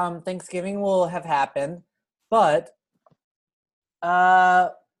 Thanksgiving will have happened. But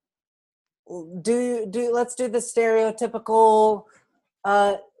let's do the stereotypical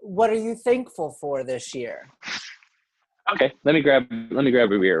what are you thankful for this year? Okay, let me grab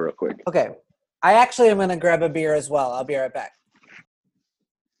a beer real quick. Okay. I actually am going to grab a beer as well. I'll be right back.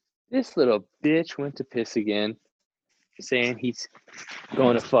 This little bitch went to piss again, saying he's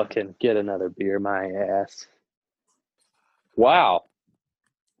going to fucking get another beer, my ass. Wow.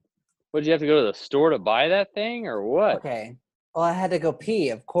 Did you have to go to the store to buy that thing or what? Okay. Well, I had to go pee,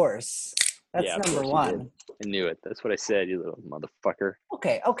 of course. That's yeah, number one. I knew it. That's what I said, you little motherfucker.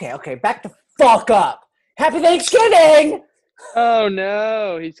 Okay. Back the fuck up. Happy Thanksgiving! Oh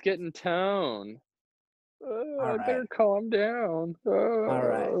no, he's getting tone. I Right. better calm down.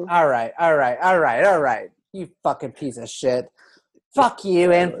 All right. You fucking piece of shit. Fuck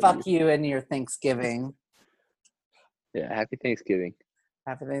you and fuck you and your Thanksgiving. Yeah, happy Thanksgiving.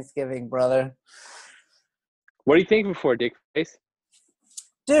 Happy Thanksgiving, brother. What are you thankful for, Dickface?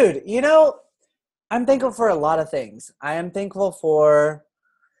 Dude, I'm thankful for a lot of things. I am thankful for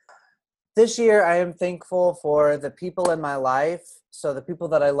this year. I am thankful for the people in my life. So the people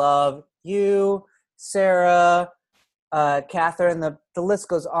that I love, you, Sarah, Catherine, the list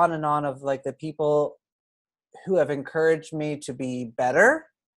goes on and on of like the people who have encouraged me to be better.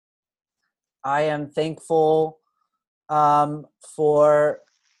 I am thankful for,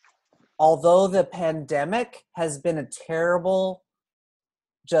 although the pandemic has been a terrible,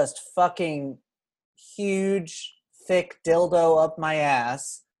 just fucking huge, thick dildo up my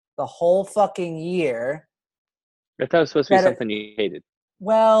ass the whole fucking year. I thought it was supposed to be something you hated.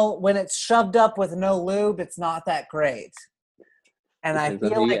 Well, when it's shoved up with no lube, it's not that great. And I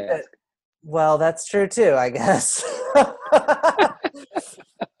feel like that. Well, that's true too, I guess.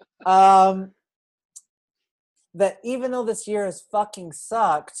 That even though this year has fucking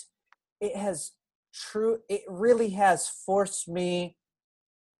sucked, it really has forced me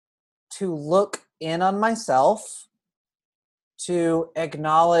to look in on myself, to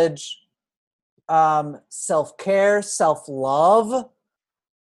acknowledge self-care, self-love,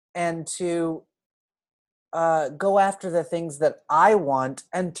 and to go after the things that I want,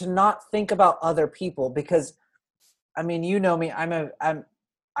 and to not think about other people. Because, I mean, you know me, I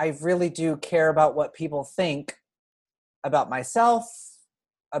really do care about what people think about myself,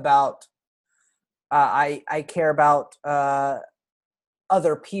 about I care about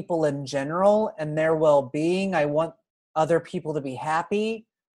other people in general and their well-being. I want other people to be happy.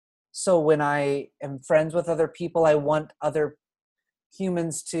 So when I am friends with other people, I want other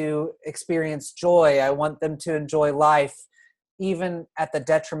humans to experience joy. I want them to enjoy life, even at the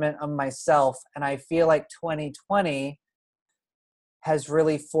detriment of myself. And I feel like 2020 has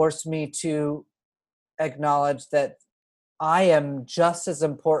really forced me to acknowledge that I am just as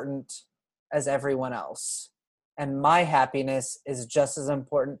important as everyone else. And my happiness is just as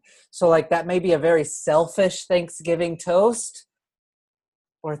important. So like that may be a very selfish Thanksgiving toast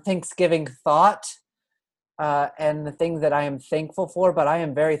or Thanksgiving thought, and the thing that I am thankful for, but I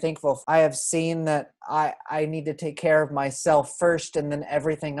am very thankful. I have seen that I need to take care of myself first, and then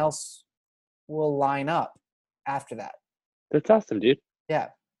everything else will line up after that. That's awesome, dude. Yeah.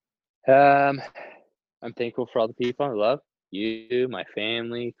 I'm thankful for all the people I love. You, my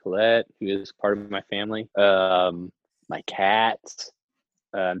family, Colette, who is part of my family, my cats.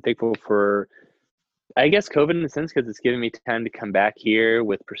 I'm thankful for, I guess, COVID in a sense, because it's given me time to come back here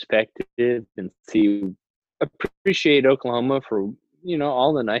with perspective and appreciate Oklahoma for,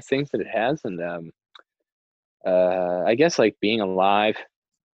 all the nice things that it has. And I guess like being alive,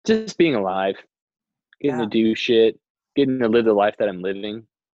 just being alive, getting to do shit, getting to live the life that I'm living.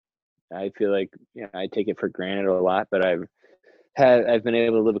 I feel like I take it for granted a lot, but I've been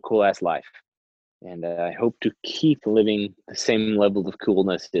able to live a cool ass life, and I hope to keep living the same level of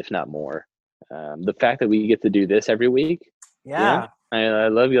coolness, if not more. The fact that we get to do this every week, I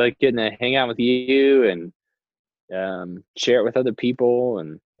love you, like getting to hang out with you and share it with other people,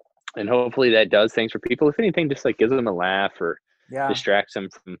 and hopefully that does things for people. If anything, just like gives them a laugh or distracts them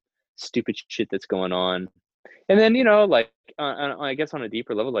from stupid shit that's going on. And then, like, I guess on a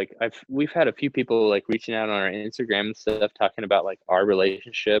deeper level, like we've had a few people like reaching out on our Instagram and stuff, talking about like our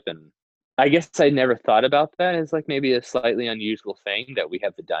relationship. And I guess I never thought about that as like maybe a slightly unusual thing that we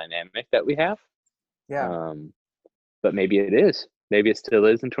have the dynamic that we have. Yeah. But maybe it is. Maybe it still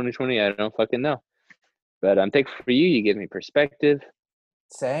is in 2020. I don't fucking know. But I'm thankful for you. You give me perspective.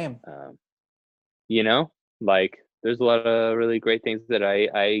 Same. Like there's a lot of really great things that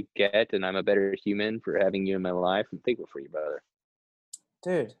I get, and I'm a better human for having you in my life. I'm thankful for you, brother.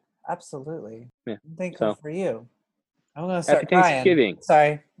 Dude, absolutely. Yeah. I'm thankful for you. I'm going to start crying. Thanksgiving.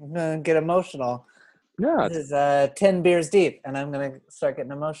 Sorry, I'm going to get emotional. No. This is 10 beers deep, and I'm going to start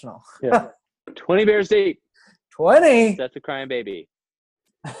getting emotional. Yeah. 20 beers deep. 20? That's a crying baby.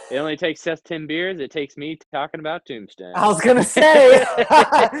 It only takes us 10 beers. It takes me talking about Tombstone. I was going to say,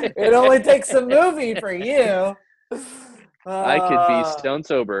 it only takes a movie for you. I could be stone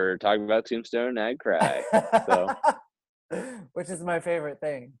sober talking about Tombstone and I'd cry. So. Which is my favorite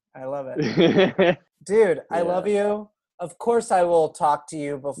thing. I love it. Dude, I love you. Of course I will talk to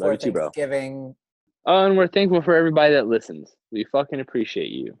you before Thanksgiving. Oh, and we're thankful for everybody that listens. We fucking appreciate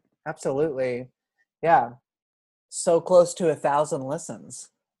you. Absolutely. Yeah. So close to 1,000 listens.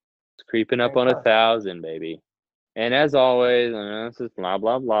 It's creeping up on 1,000, baby. And as always, I know this is blah,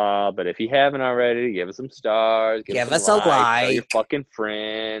 blah, blah. But if you haven't already, give us some stars. Give us a like. Tell your fucking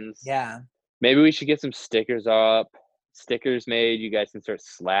friends. Yeah. Maybe we should get some stickers up. Stickers made. You guys can start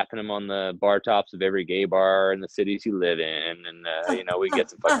slapping them on the bar tops of every gay bar in the cities you live in. And, we get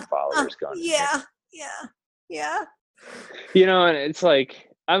some fucking followers going. Yeah. And it's like,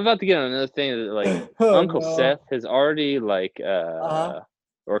 I'm about to get on another thing that, like, Uncle Seth has already, like,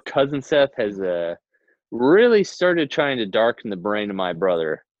 or Cousin Seth has really started trying to darken the brain of my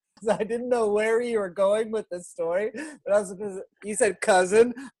brother. I didn't know where you were going with this story, but you said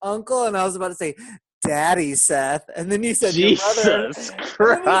cousin, uncle, and I was about to say daddy Seth, and then you said your brother. And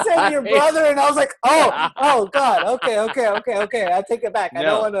then you said your brother, and I was like, oh God, okay, I take it back. No.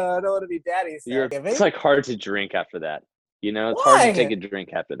 I don't want to be daddy Seth. It's like hard to drink after that. It's hard to take a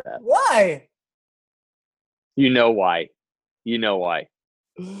drink after that. Why? You know why.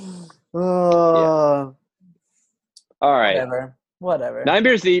 Oh. All right. Whatever. 9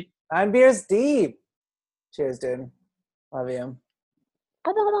 beers deep. 9 beers deep. Cheers, dude. Love you.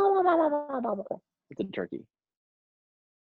 It's a turkey.